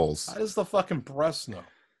eyeballs. How does the fucking press know?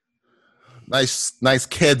 Nice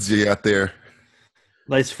kids you got there.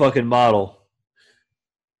 Nice fucking model.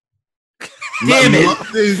 Damn it!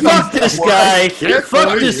 Fuck this guy!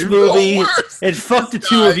 Fuck this movie! And fuck the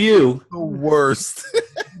two of you! The worst.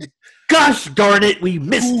 Gosh darn it, we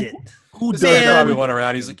missed it! Who This guy does probably went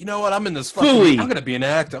around. He's like, you know what? I'm in this fucking... Phooey. I'm gonna be an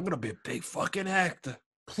actor. I'm gonna be a big fucking actor.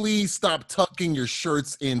 Please stop tucking your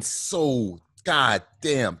shirts in so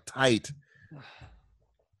goddamn tight.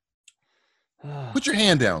 Put your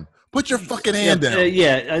hand down. Put your fucking hand down.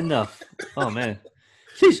 Yeah, enough. Oh, man.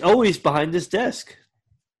 She's always behind this desk.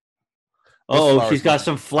 Oh, she's got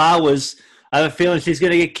some flowers. I have a feeling she's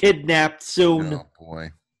going to get kidnapped soon. Oh,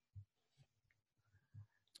 boy.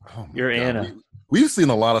 Oh, You're God. Anna. We've seen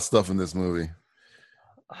a lot of stuff in this movie.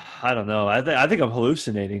 I don't know. I think I'm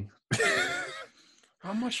hallucinating.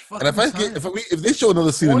 How much fucking And if they show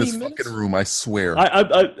another scene in this fucking room, I swear.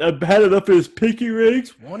 I've had enough of his pinky rings.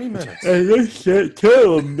 20 minutes. I just can't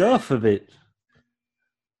tell enough of it.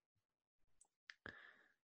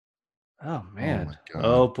 Oh man.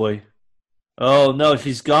 Oh boy. Oh no,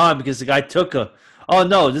 she's gone because the guy took her. Oh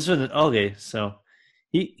no, this was okay. So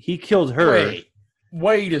he killed her.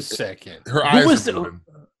 Wait a second. Her eyes are moving.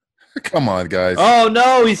 Come on, guys. Oh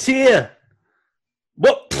no, he's here.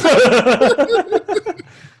 Whoop.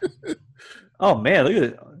 Oh man, look at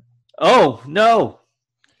it. Oh no.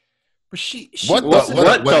 But she what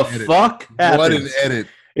the fuck happened? What an edit.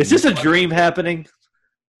 Is this a dream happening?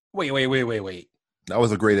 Wait. That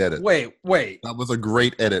was a great edit. Wait. That was a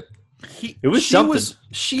great edit. It was something.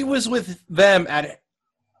 She was with them at.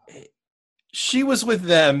 She was with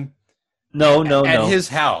them. No. At his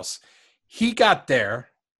house. He got there.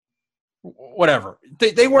 Whatever.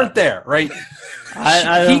 They weren't there, right?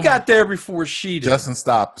 He got there before she did. Justin,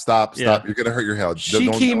 stop. Yeah. You're gonna hurt your head. She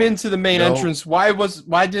came into the main entrance. Why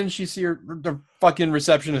didn't she see the fucking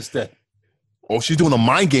receptionist dead? Oh, she's doing a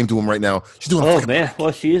mind game to him right now. She's doing. Oh man,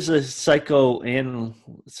 well she is a psycho and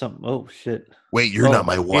something. Oh shit! Wait, you're not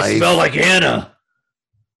my wife. You smell like Anna.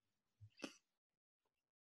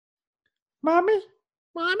 Mommy.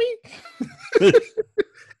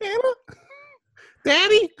 Anna,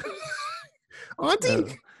 Daddy,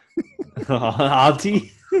 Auntie,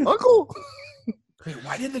 Auntie, Uncle. Wait,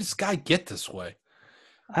 why did this guy get this way?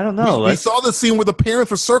 I don't know. We saw the scene where the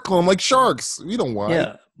parents were circling him like sharks. We don't know why.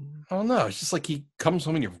 Yeah. I don't know. It's just like he comes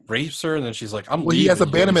home and he rapes her, and then she's like, "I'm." Well, he has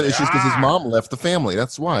abandonment issues because his mom left the family.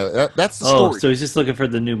 That's why. That's the story. Oh, so he's just looking for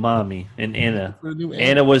the new mommy and Anna.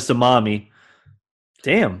 Anna was the mommy.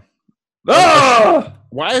 Damn. Ah!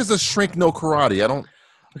 Why is the shrink no karate? I don't.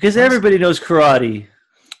 Because everybody knows karate.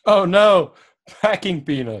 Oh no, packing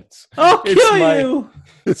peanuts. I'll kill you.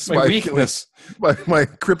 It's my weakness. My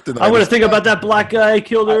kryptonite. I want to think about that black guy I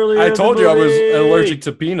killed earlier. I told you I was allergic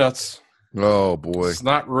to peanuts. Oh boy, it's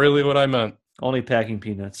not really what I meant. Only packing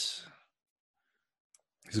peanuts.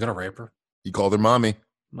 He's gonna rape her. He called her mommy.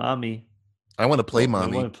 Mommy. I want to play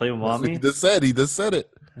mommy. You want to play with mommy? He just said it.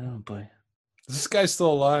 Oh boy. Is this guy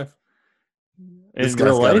still alive? This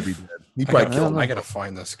guy's got to be dead. He probably killed him. I gotta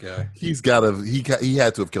find this guy. He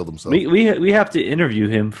had to have killed himself. We have to interview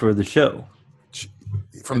him for the show.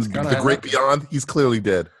 From the great beyond, he's clearly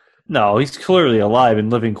dead. No, he's clearly alive and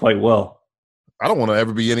living quite well. I don't want to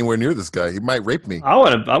ever be anywhere near this guy. He might rape me. I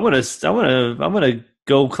want to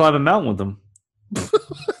go climb a mountain with him.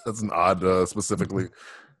 That's an odd specifically.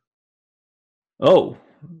 Oh.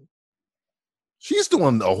 She's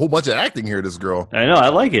doing a whole bunch of acting here, this girl. I know, I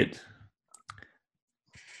like it.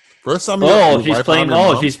 First time. She's playing.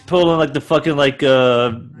 She's pulling like the fucking Friday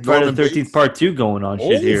the 13th Part 2 going on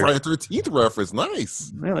shit here. Friday the 13th reference,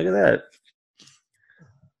 nice. Man, look at that.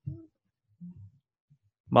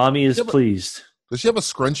 Mommy is pleased. Does she have a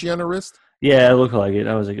scrunchie on her wrist? Yeah, it looked like it.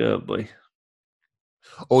 I was like, oh boy.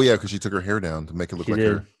 Oh yeah, because she took her hair down to make it look like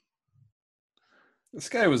her. This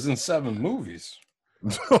guy was in 7 movies.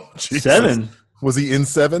 Oh, Jesus. 7? Was he in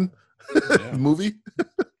 7? Yeah. Movie?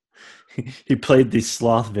 He played the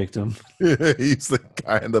sloth victim. He's the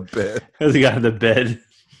guy in the bed. The guy in the bed.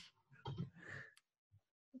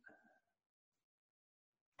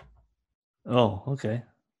 Oh, okay.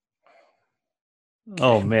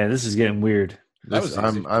 Oh man, this is getting weird. I'm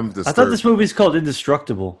disturbed. I thought this movie's called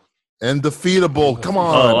Indestructible. Undefeatable. Come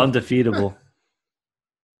on. Oh, Undefeatable.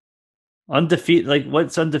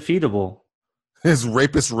 What's undefeatable? His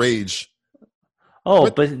rapist rage.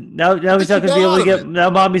 Oh, but now he's not going to be able to get.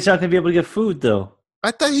 Now mommy's not going to be able to get food though.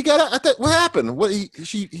 I thought he got. I thought what happened? What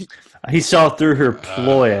he saw through her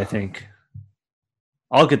ploy. I think.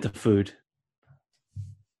 I'll get the food.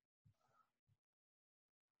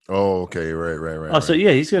 Oh, okay, right. Oh, so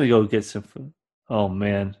yeah, he's going to go get some food. Oh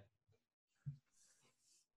man.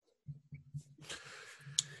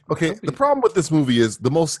 Okay, the problem with this movie is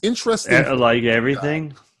the most interesting. Like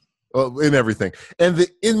everything. In everything. And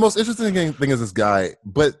the most interesting thing is this guy,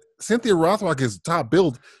 but Cynthia Rothrock is top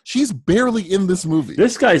billed. She's barely in this movie.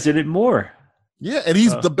 This guy's in it more. Yeah, and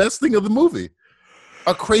he's the best thing of the movie.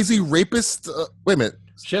 A crazy rapist. Wait a minute.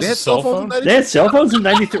 They had cell phones? They had cell phones in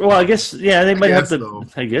 93. Well, I guess, yeah, they might have to. So.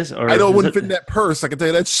 I guess. Or I know it wouldn't fit in that purse. I can tell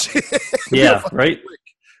you that shit. Yeah, right?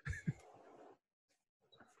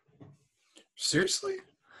 Seriously?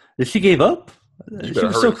 If she gave up? She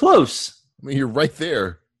was so close. I mean, you're right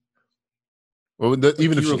there. Well,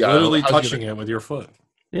 even if she got literally touching it with your foot.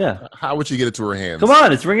 Yeah. How would she get it to her hands? Come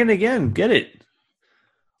on, it's ringing again. Get it.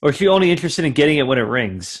 Or is she only interested in getting it when it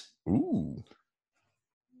rings? Ooh.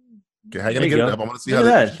 Okay, how you There gonna you get it go. up? I want to see Look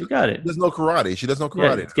how at that. that. You got it. She does no karate. She does no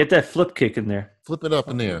Yeah, karate. get that flip kick in there. Flip it up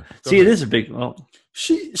in there. See, it is a big. Oh,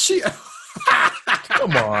 She.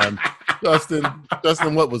 Come on, Justin.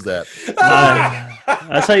 Justin, what was that?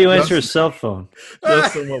 that's how you answer a cell phone.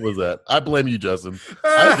 Justin, what was that? I blame you, Justin.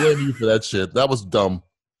 I blame you for that shit. That was dumb.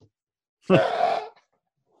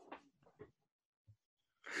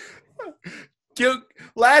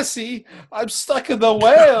 Lassie, I'm stuck in the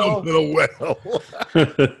well. The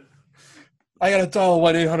well. I gotta dial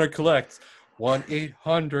 1-800-collect.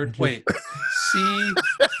 1-800. Wait.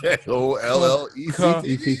 C-O-L-L-E-C-T.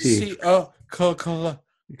 L?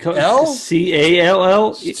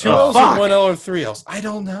 C-A-L-L? Two L's and one L or three L's. I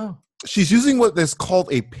don't know. She's using what is called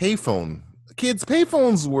a payphone. Kids,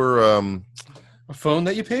 payphones were A phone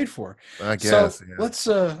that you paid for. I guess. So yeah. let's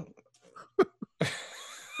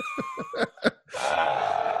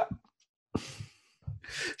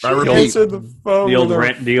I repeat, the phone. The old with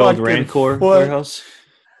her fucking Rancor foot. warehouse.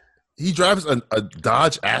 he drives a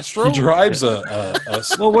Dodge Astro. He drives a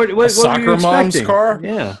Well, what were you soccer mom's expecting? car.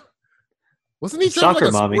 Yeah. Wasn't he driving Soccer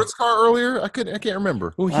like a mommy. sports car earlier? I can't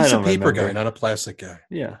remember. Oh, I he's a don't paper remember. guy, not a plastic guy.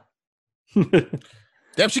 Yeah.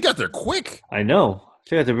 Damn, she got there quick. I know.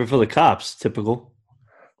 Check out the for the cops. Typical.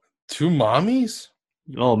 Two mommies?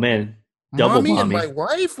 Oh man, double Mommy mommy. and my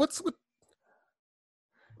wife. What's with?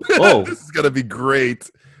 Oh. This is gonna be great.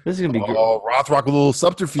 This is gonna be great. Oh, Rothrock with a little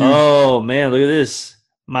subterfuge. Oh man, look at this,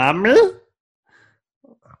 mama.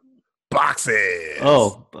 Boxes.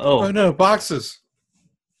 Oh, Oh oh. no, boxes.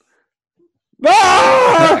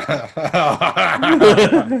 Ah!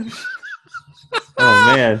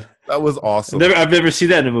 Oh man, That was awesome. I've never seen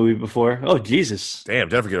that in a movie before. Oh Jesus. Damn,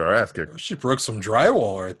 Jennifer get our ass kicked. She broke some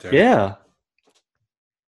drywall right there. Yeah.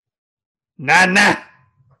 Nah.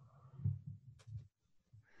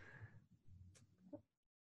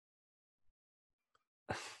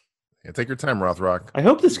 Yeah, take your time, Rothrock. I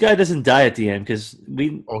hope this guy doesn't die at the end because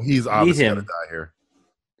we. Oh, he's obviously him. gonna die here.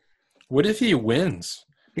 What if he wins?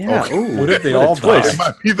 Yeah. Okay. Ooh, What if they what a all twist. It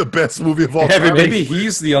might be the best movie of all time. Everybody- Maybe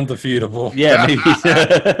he's the undefeatable. Yeah,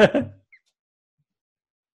 maybe.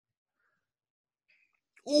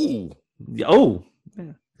 Ooh, Oh,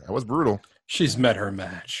 that was brutal. She's met her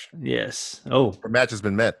match. yes. Oh, Her match has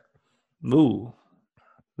been met. moo.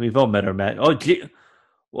 We've all met our match. Oh, gee.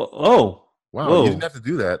 Oh. Wow, Whoa. you didn't have to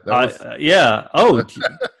do that. That was, Yeah. Oh, gee.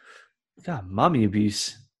 God, mommy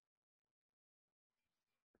abuse.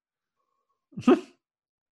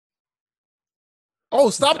 oh,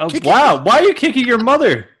 stop Oh, kicking! wow, why are you kicking your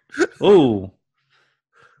mother? Oh.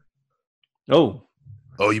 Oh.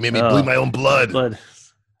 Oh, you made me bleed my own blood. Blood.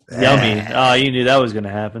 Yummy. Oh, you knew that was going to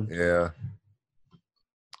happen. Yeah.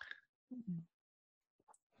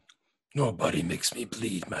 Nobody makes me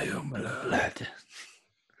bleed my own blood. Blood.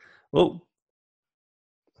 Oh.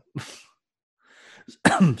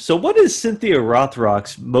 So, what is Cynthia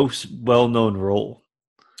Rothrock's most well-known role?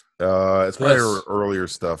 It's probably Yes. her earlier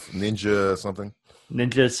stuff. Ninja something.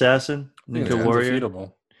 Ninja assassin, I think ninja it's warrior,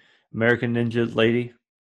 undefeatable. American ninja lady.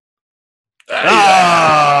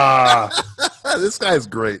 This guy's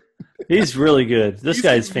great. He's really good. This He's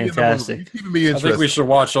guy's keeping me in the movie. fantastic. He's keeping me I interested. think we should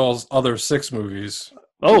watch all other 6 movies.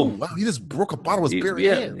 Oh, Wow, he just broke a bottle with his bare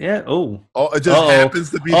yeah, hand. yeah. Oh, Oh, it just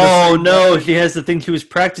happens to be. The oh same no, weapon. she has the thing she was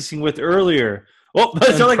practicing with earlier. Oh,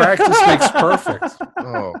 And so like practice makes perfect.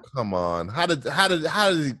 Oh, come on! How did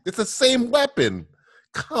he? It's the same weapon.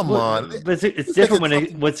 Come on! But it's It's different like when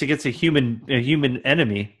it's once it gets a human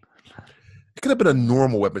enemy. It could have been a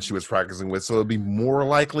normal weapon she was practicing with, so it'd be more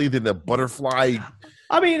likely than the butterfly.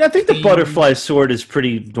 I mean, I think the butterfly sword is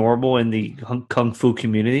pretty normal in the kung fu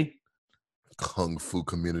community. Kung fu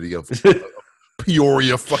community of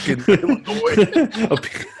Peoria, fucking Illinois.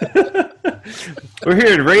 We're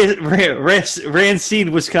here in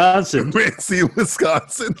Racine, Wisconsin. Racine,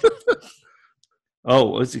 Wisconsin. Oh,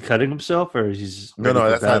 was he cutting himself, or is he just No, ready for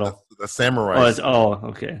that's battle? not the samurai. Oh,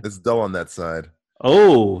 okay. It's dull on that side.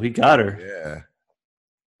 Oh, he got her. Yeah.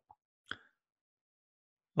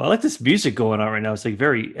 Well, I like this music going on right now. It's like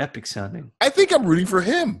very epic sounding. I think I'm rooting for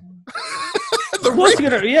him. Who was he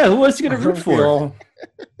gonna root for?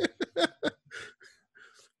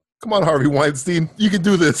 Come on, Harvey Weinstein. You can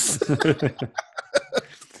do this.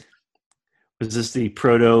 Was this the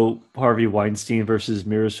proto Harvey Weinstein versus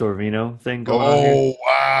Mira Sorvino thing going on here? Oh,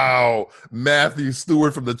 wow. Matthew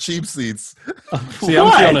Stewart from the cheap seats. See,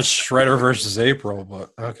 I'm feeling a Shredder versus April,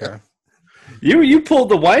 but okay. You pulled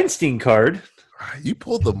the Weinstein card. You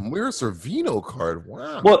pulled the Mira Sorvino card.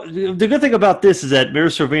 Wow. Well, the good thing about this is that Mira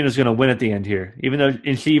Sorvino is going to win at the end here, even though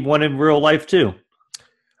and she won in real life too.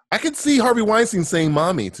 I could see Harvey Weinstein saying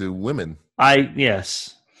mommy to women.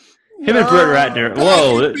 Yes. Him and Brett Ratner.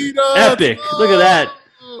 Whoa, epic! Look at that.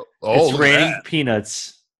 Oh, it's raining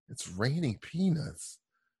peanuts. It's raining peanuts.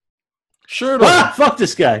 Sure. Fuck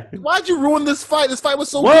this guy. Why'd you ruin this fight? This fight was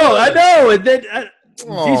so good. I know. And then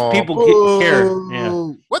these people care.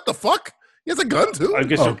 Yeah. What the fuck? He has a gun too.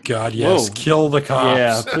 Oh God, yes. Whoa. Kill the cops.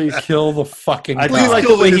 Yeah, please kill the fucking. I do like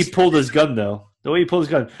the way he pulled his gun though. The way he pulled his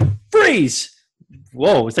gun. Freeze!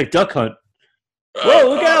 Whoa! It's like Duck Hunt. Whoa!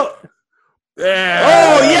 Look out! Oh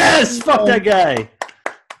yes! Fuck that guy.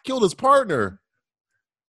 Killed his partner.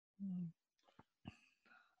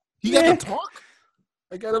 He got to talk.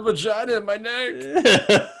 I got a vagina in my neck.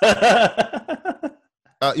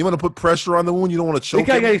 You want to put pressure on the wound? You don't want to choke.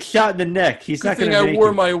 The guy got shot in the neck. He's not going to make it. I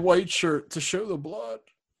wore my white shirt to show the blood.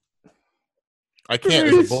 I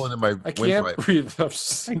can't. There's a bullet in my I can't breathe. I'm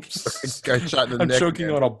shot in the neck. I'm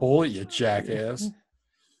choking on a bullet, you jackass.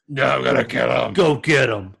 No, I'm going to get him. Go get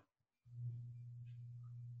him.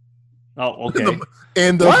 Oh, okay.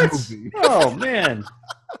 End of movie. Oh, man.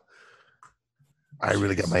 I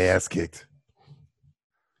really got my ass kicked.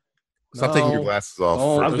 Stop taking your glasses off.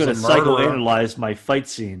 Oh, I'm going to psychoanalyze my fight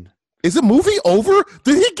scene. Is the movie over?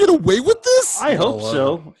 Did he get away with this? I hope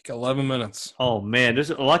so. Like 11 minutes. Oh, man. There's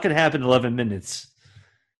a lot can happen in 11 minutes.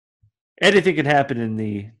 Anything can happen in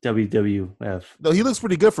the WWF. No, he looks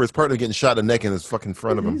pretty good for his partner getting shot in the neck in his fucking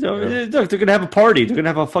front of him. Look, they're going to have a party. They're going to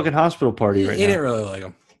have a fucking hospital party right now. He didn't really like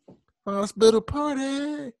him. Hospital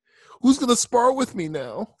party. Who's going to spar with me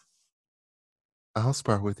now? I'll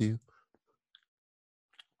spar with you.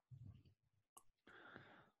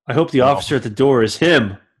 I hope the officer at the door is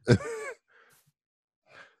him. I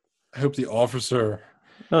hope the officer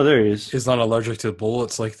there he is not allergic to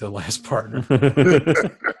bullets like the last partner.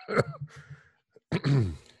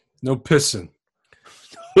 No pissing.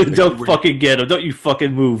 Don't fucking get him. Don't you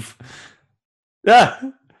fucking move.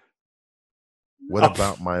 Ah. What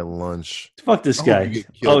about my lunch? Fuck this guy. He's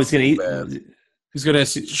going to eat. He's going to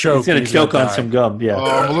choke. He's going to choke on some gum. Yeah.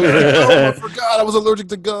 I forgot I was allergic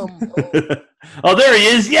to gum. Oh, there he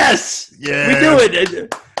is. Yes. Yeah. We do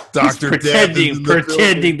it. Dr.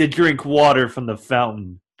 Pretending to drink water from the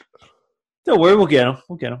fountain. Don't worry. We'll get him.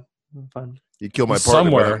 Fine. You killed my partner.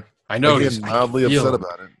 Somewhere. I know he's mildly upset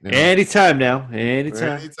about it. You know? Anytime now.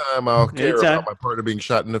 Anytime I'll care about my partner being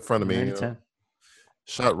shot in front of me. Anytime. You know?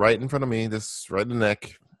 Shot right in front of me. This right in the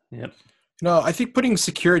neck. Yep. No, I think putting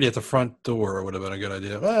security at the front door would have been a good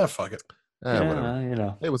idea. Fuck it. Whatever. You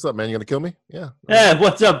know. Hey, what's up, man? You gonna kill me? Yeah. Hey,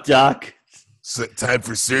 what's up, Doc? Time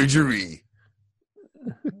for surgery.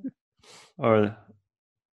 Or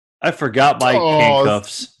I forgot my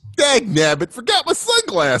handcuffs. Dagnabbit, forgot my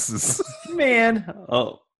sunglasses. Man.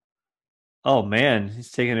 Oh man, he's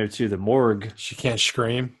taking her to the morgue. She can't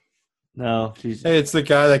scream. No, hey, it's the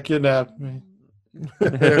guy that kidnapped me.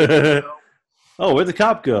 Oh, where'd the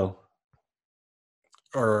cop go?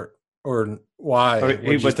 Or why? What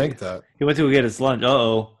did you think that? He went to go get his lunch.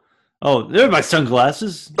 Oh, there are my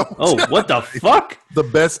sunglasses. Oh, what the fuck? The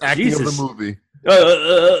best acting of the movie.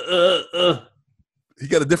 He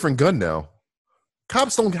got a different gun now.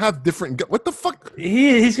 Cops don't have different guns. What the fuck?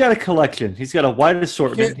 He's got a collection. He's got a wide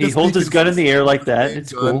assortment. He holds his gun in the air like that.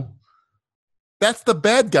 It's cool. That's the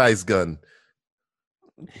bad guy's gun.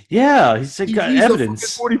 Yeah, he's got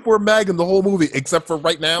evidence. 44 Magnum the whole movie, except for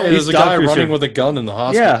right now. Hey, there's a guy running with a gun in the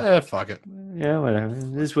hospital. Yeah, fuck it. Yeah, whatever.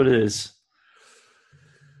 It is what it is.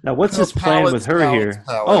 Now, what's his plan with her here?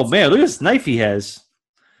 Oh man, look at this knife he has.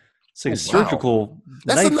 It's like a surgical.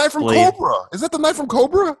 That's the knife from Cobra. Is that the knife from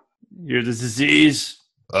Cobra? You're the disease.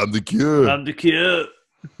 I'm the cure. I'm the cure.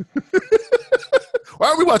 Why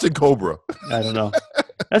are we watching Cobra? I don't know.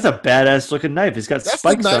 That's a badass looking knife. It's got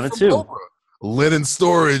spikes on it too. Cobra. Lennon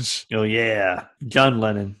storage. Oh yeah, John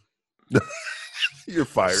Lennon. You're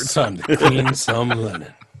fired. It's time to clean some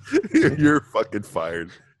linen. You're fucking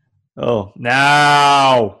fired. Oh,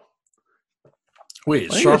 now. Wait,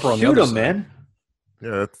 it's sharper on the other side. Man.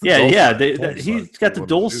 Yeah. He's got the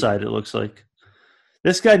dull side. It looks like.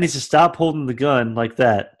 This guy needs to stop holding the gun like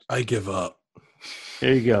that. I give up.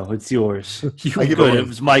 There you go. It's yours. It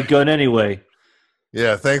was my gun anyway.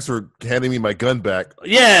 Yeah, thanks for handing me my gun back.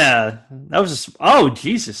 Yeah, that was oh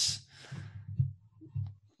Jesus.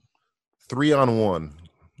 3-on-1.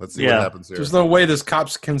 Let's see what happens here. There's no way this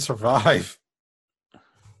cops can survive.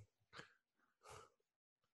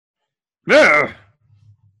 Yeah.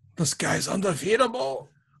 This guy's undefeatable.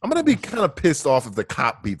 I'm gonna be kind of pissed off if the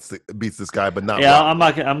cop beats this guy, but not. Yeah, I'm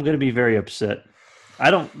not. I'm gonna be very upset.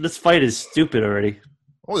 This fight is stupid already.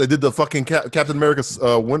 Oh, they did the fucking Captain America's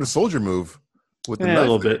Winter Soldier move with the knife a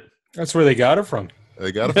little bit. That's where they got it from.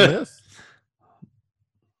 They got it from this.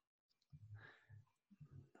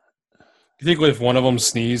 You think if one of them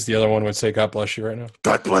sneezed, the other one would say, God bless you right now?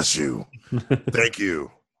 God bless you. Thank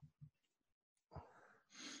you.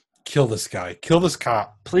 Kill this guy. Kill this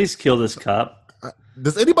cop. Please kill this cop.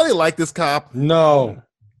 Does anybody like this cop? No.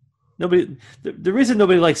 Nobody. The reason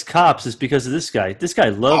nobody likes cops is because of this guy. This guy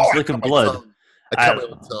loves licking blood. I cut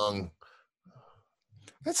my tongue.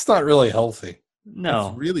 That's not really healthy. No.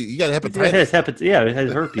 It's really, you got hepatitis. Yeah, it had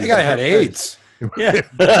herpes. The guy had AIDS.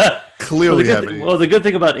 Yeah. Clearly well, the good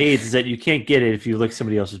thing about AIDS is that you can't get it if you lick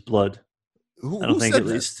somebody else's blood. I don't think, at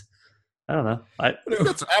least. I don't know.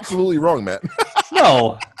 That's absolutely wrong, Matt.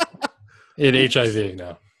 No. It HIV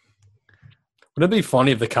now. Wouldn't it be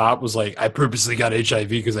funny if the cop was like, I purposely got HIV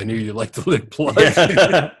because I knew you like to lick blood?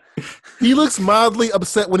 Yeah. He looks mildly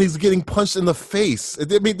upset when he's getting punched in the face. I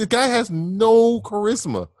mean, the guy has no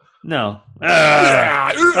charisma. No.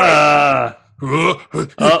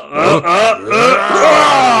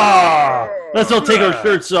 Let's all take our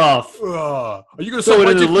shirts off. Are you going to suck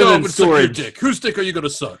my dick? No, I'm going to suck your dick. Whose dick are you going to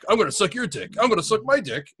suck? I'm going to suck your dick. I'm going to suck my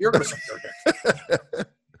dick. You're going to suck your dick.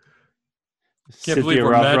 Cynthia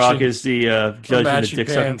Rothrock is the judge in the dick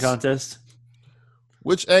sucking contest.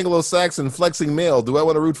 Which Anglo-Saxon flexing male do I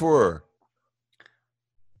want to root for?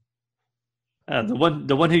 The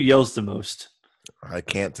one who yells the most. I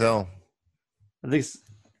can't tell. I think.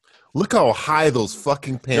 Look how high those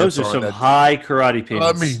fucking pants are. Those are some high karate pants.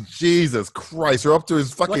 I mean, Jesus Christ! They're up to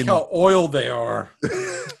his fucking. Look how oiled they are.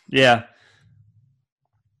 Yeah.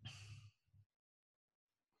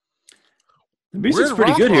 The music's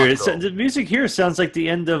pretty good here. The music here sounds like the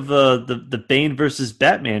end of the Bane versus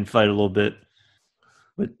Batman fight a little bit.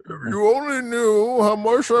 But, you only knew how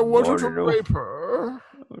much I wanted to rape her.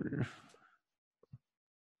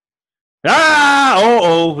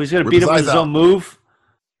 He's going to beat him with his own move.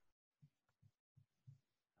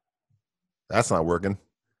 That's not working.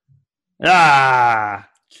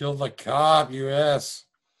 Kill the cop, you ass.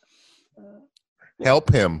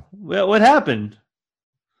 Help him. Well, what happened?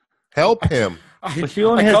 Help him. But she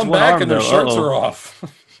only has one arm, and their shirts are off.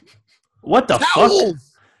 What the fuck?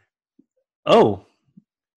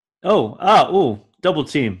 Double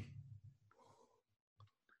team.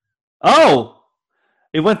 Oh,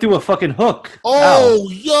 it went through a fucking hook. Oh,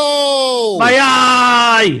 yo! My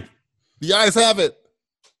eye! The eyes have it.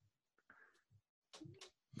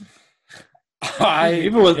 I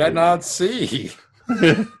did not see.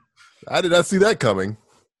 I did not see that coming.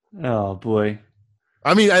 Oh, boy.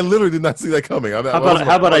 I mean, I literally did not see that coming. How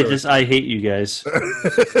about I hate you guys?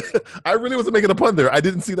 I really wasn't making a pun there. I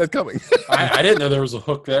didn't see that coming. I didn't know there was a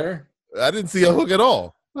hook there. I didn't see a hook at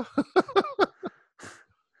all.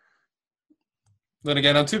 Then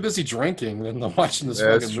again, I'm too busy drinking and watching this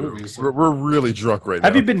fucking movie. So. We're really drunk right now.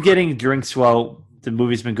 Have you been getting drinks while the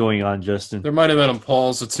movie's been going on, Justin? There might have been a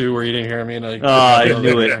pause or two where you didn't hear me. And I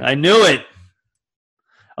knew it. I knew it.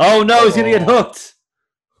 Oh, no, he's going to get hooked.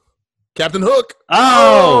 Captain Hook.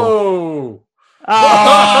 Oh,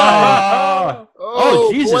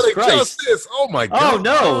 Jesus Christ. Justice. Oh, my God. Oh,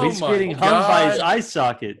 no, he's getting hung by his eye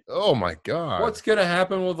socket. Oh, my God. What's going to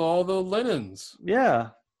happen with all the linens? Yeah.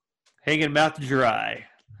 Hanging him out to dry.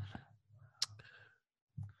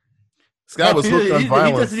 This guy was hooked on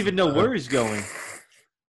violence. He doesn't even know where he's going.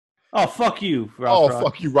 Oh, fuck you, Rothrock. Oh,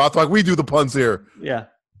 fuck you, Rothrock. We do the puns here. Yeah.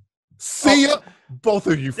 See ya. Both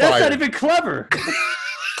of you fired. That's not even clever.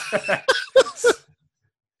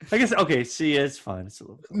 I guess, okay, see ya. It's fine. It's a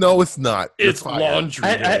little bit. No, it's not. It's laundry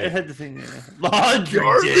day. I had the thing.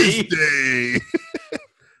 Laundry day.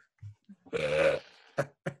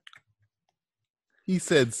 He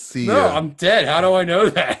said, see ya. No, I'm dead. How do I know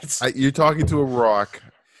that? You're talking to a rock.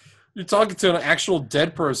 You're talking to an actual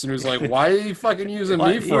dead person who's like, why are you fucking using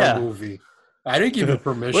me for a movie? I didn't give you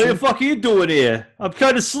permission. What the fuck are you doing here? I'm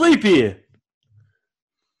kind of sleepy here.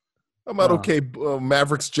 I'm not okay,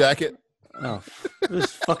 Maverick's jacket. Oh,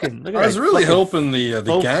 this fucking. I was really hoping the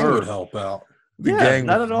gang would help out. The gang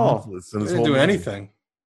not at all. They didn't do anything.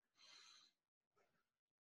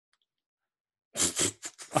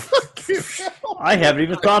 I haven't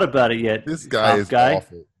even thought about it yet. This guy is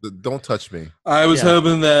awful. Don't touch me. I was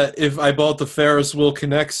hoping that if I bought the Ferris Wheel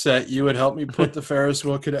Connect set, you would help me put the Ferris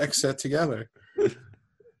Wheel Connect set together.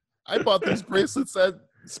 I bought these bracelets at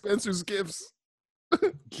Spencer's Gifts.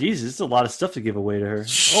 Jesus, it's a lot of stuff to give away to her.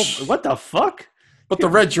 Oh, what the fuck? But the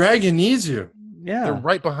Red Dragon needs you. Yeah. They're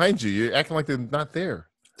right behind you. You're acting like they're not there.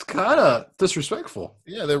 It's kind of disrespectful.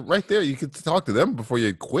 Yeah, they're right there. You could talk to them before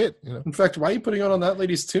you quit. You know? In fact, why are you putting it on that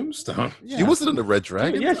lady's tombstone? Yeah. She wasn't in the Red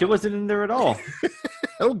Dragon. Yeah, she wasn't in there at all. I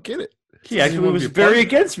don't get it. She actually was very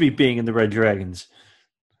against me being in the Red Dragons.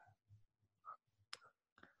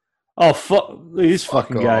 Oh, fuck. These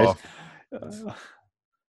fucking guys.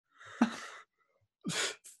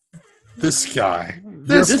 This guy.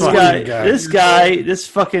 This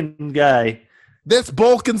fucking guy. That's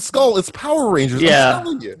Bulk and Skull. It's Power Rangers. Yeah. I'm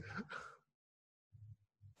telling you.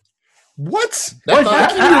 What? That's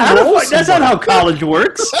not how college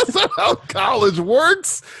works. That's not how college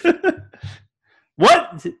works.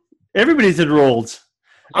 What? Everybody's enrolled.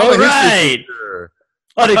 I'm All a history right. teacher.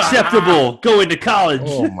 Unacceptable. Going to college.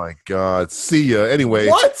 Oh my God. See ya. Anyway.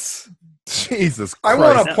 What? Jesus I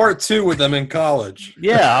Christ. want a part 2 with them in college.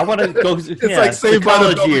 Yeah, I want to go. It's like Saved by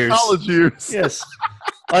the Bell, the college years. Yes.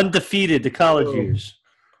 Undefeated, the college years.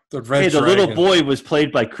 The little boy was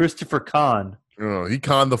played by Christopher Kahn. Oh, he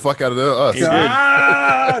conned the fuck out of us.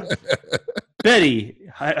 God. Betty,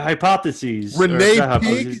 hypotheses. Renee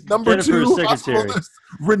Peak, number Jennifer's 2. secretary.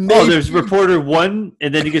 Renee there's Peak. reporter 1,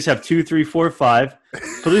 and then you just have 2, 3, 4, 5.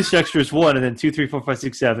 Police extras 1, and then 2, 3, 4, 5,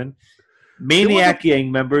 6, 7. Maniac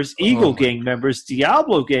gang members, Eagle gang members,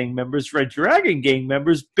 Diablo gang members, Red Dragon gang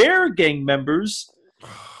members, Bear gang members.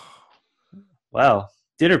 Wow.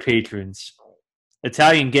 Dinner patrons.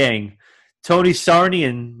 Italian gang. Tony Sarni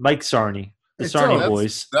and Mike Sarni. The Sarni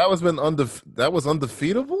boys. That was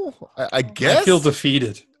undefeatable? I guess. I feel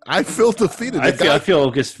defeated. I feel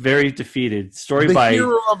just very defeated. Story the by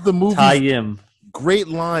hero of the movie. Niam. Great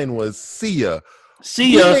line was "See ya."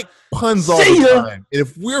 See ya. We make puns all the time. And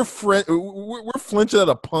if we're flinching at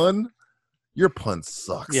a pun, your pun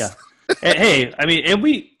sucks. Yeah. Hey, I mean, and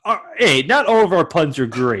we are. Hey, not all of our puns are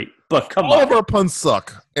great, but come on, all of our puns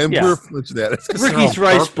suck, and we're flinching at it. Ricky's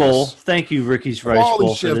Rice Bowl. Thank you, Ricky's Rice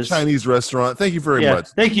Bowl, for this. Chinese restaurant. Thank you very much.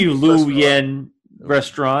 Thank you, Lu Yen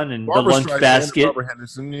Restaurant and Barbara the Lunch Streisand, Basket. Barbara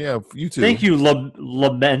Henderson. Yeah, you too. Thank you,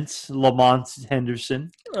 Lamont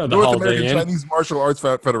Henderson. North American Chinese Martial Arts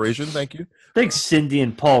Federation. Thank you. Thanks, Cindy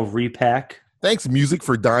and Paul Repack. Thanks, Music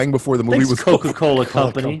for Dying Before the Movie was Coca-Cola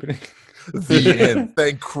Company. The end.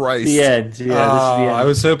 Thank Christ. The end. Yeah, this is the end. I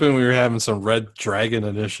was hoping we were having some Red Dragon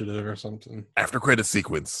initiative or something. After credit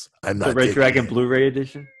sequence. I'm not the Red Dragon Blu-ray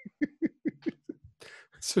edition.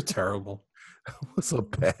 So terrible. It was so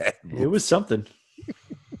bad. It was something.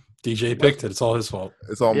 DJ picked it. It's all his fault.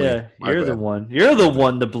 It's all me. Yeah, you're the one. You're the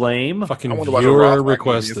one to blame. Fucking viewer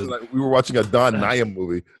requested. We were watching a Don Niam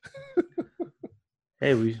movie.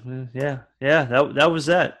 Hey, that was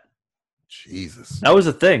that. Jesus. That was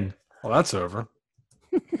a thing. Well, that's over.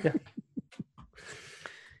 Yeah.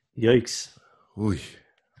 Yikes. Ooh,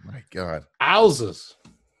 my God. Owzes.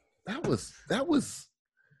 That was that was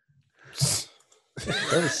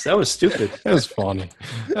stupid. That was funny.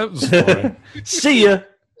 That was funny. See ya.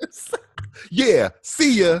 Yeah,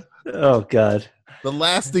 see ya. Oh God. The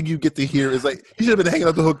last thing you get to hear is like he should have been hanging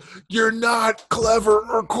out the hook. You're not clever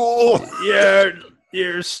or cool.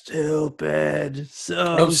 You're stupid.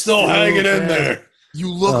 I'm still hanging in there. You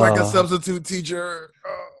look like a substitute teacher.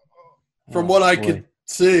 From what I could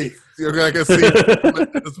see. I can see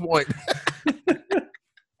at this point.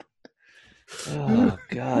 Oh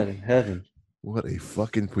God in heaven. What a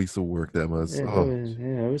fucking piece of work that was. It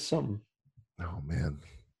was something. Oh man.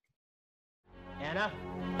 Anna,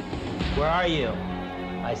 where are you?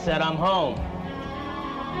 I said I'm home.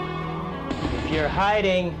 If you're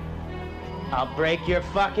hiding, I'll break your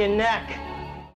fucking neck.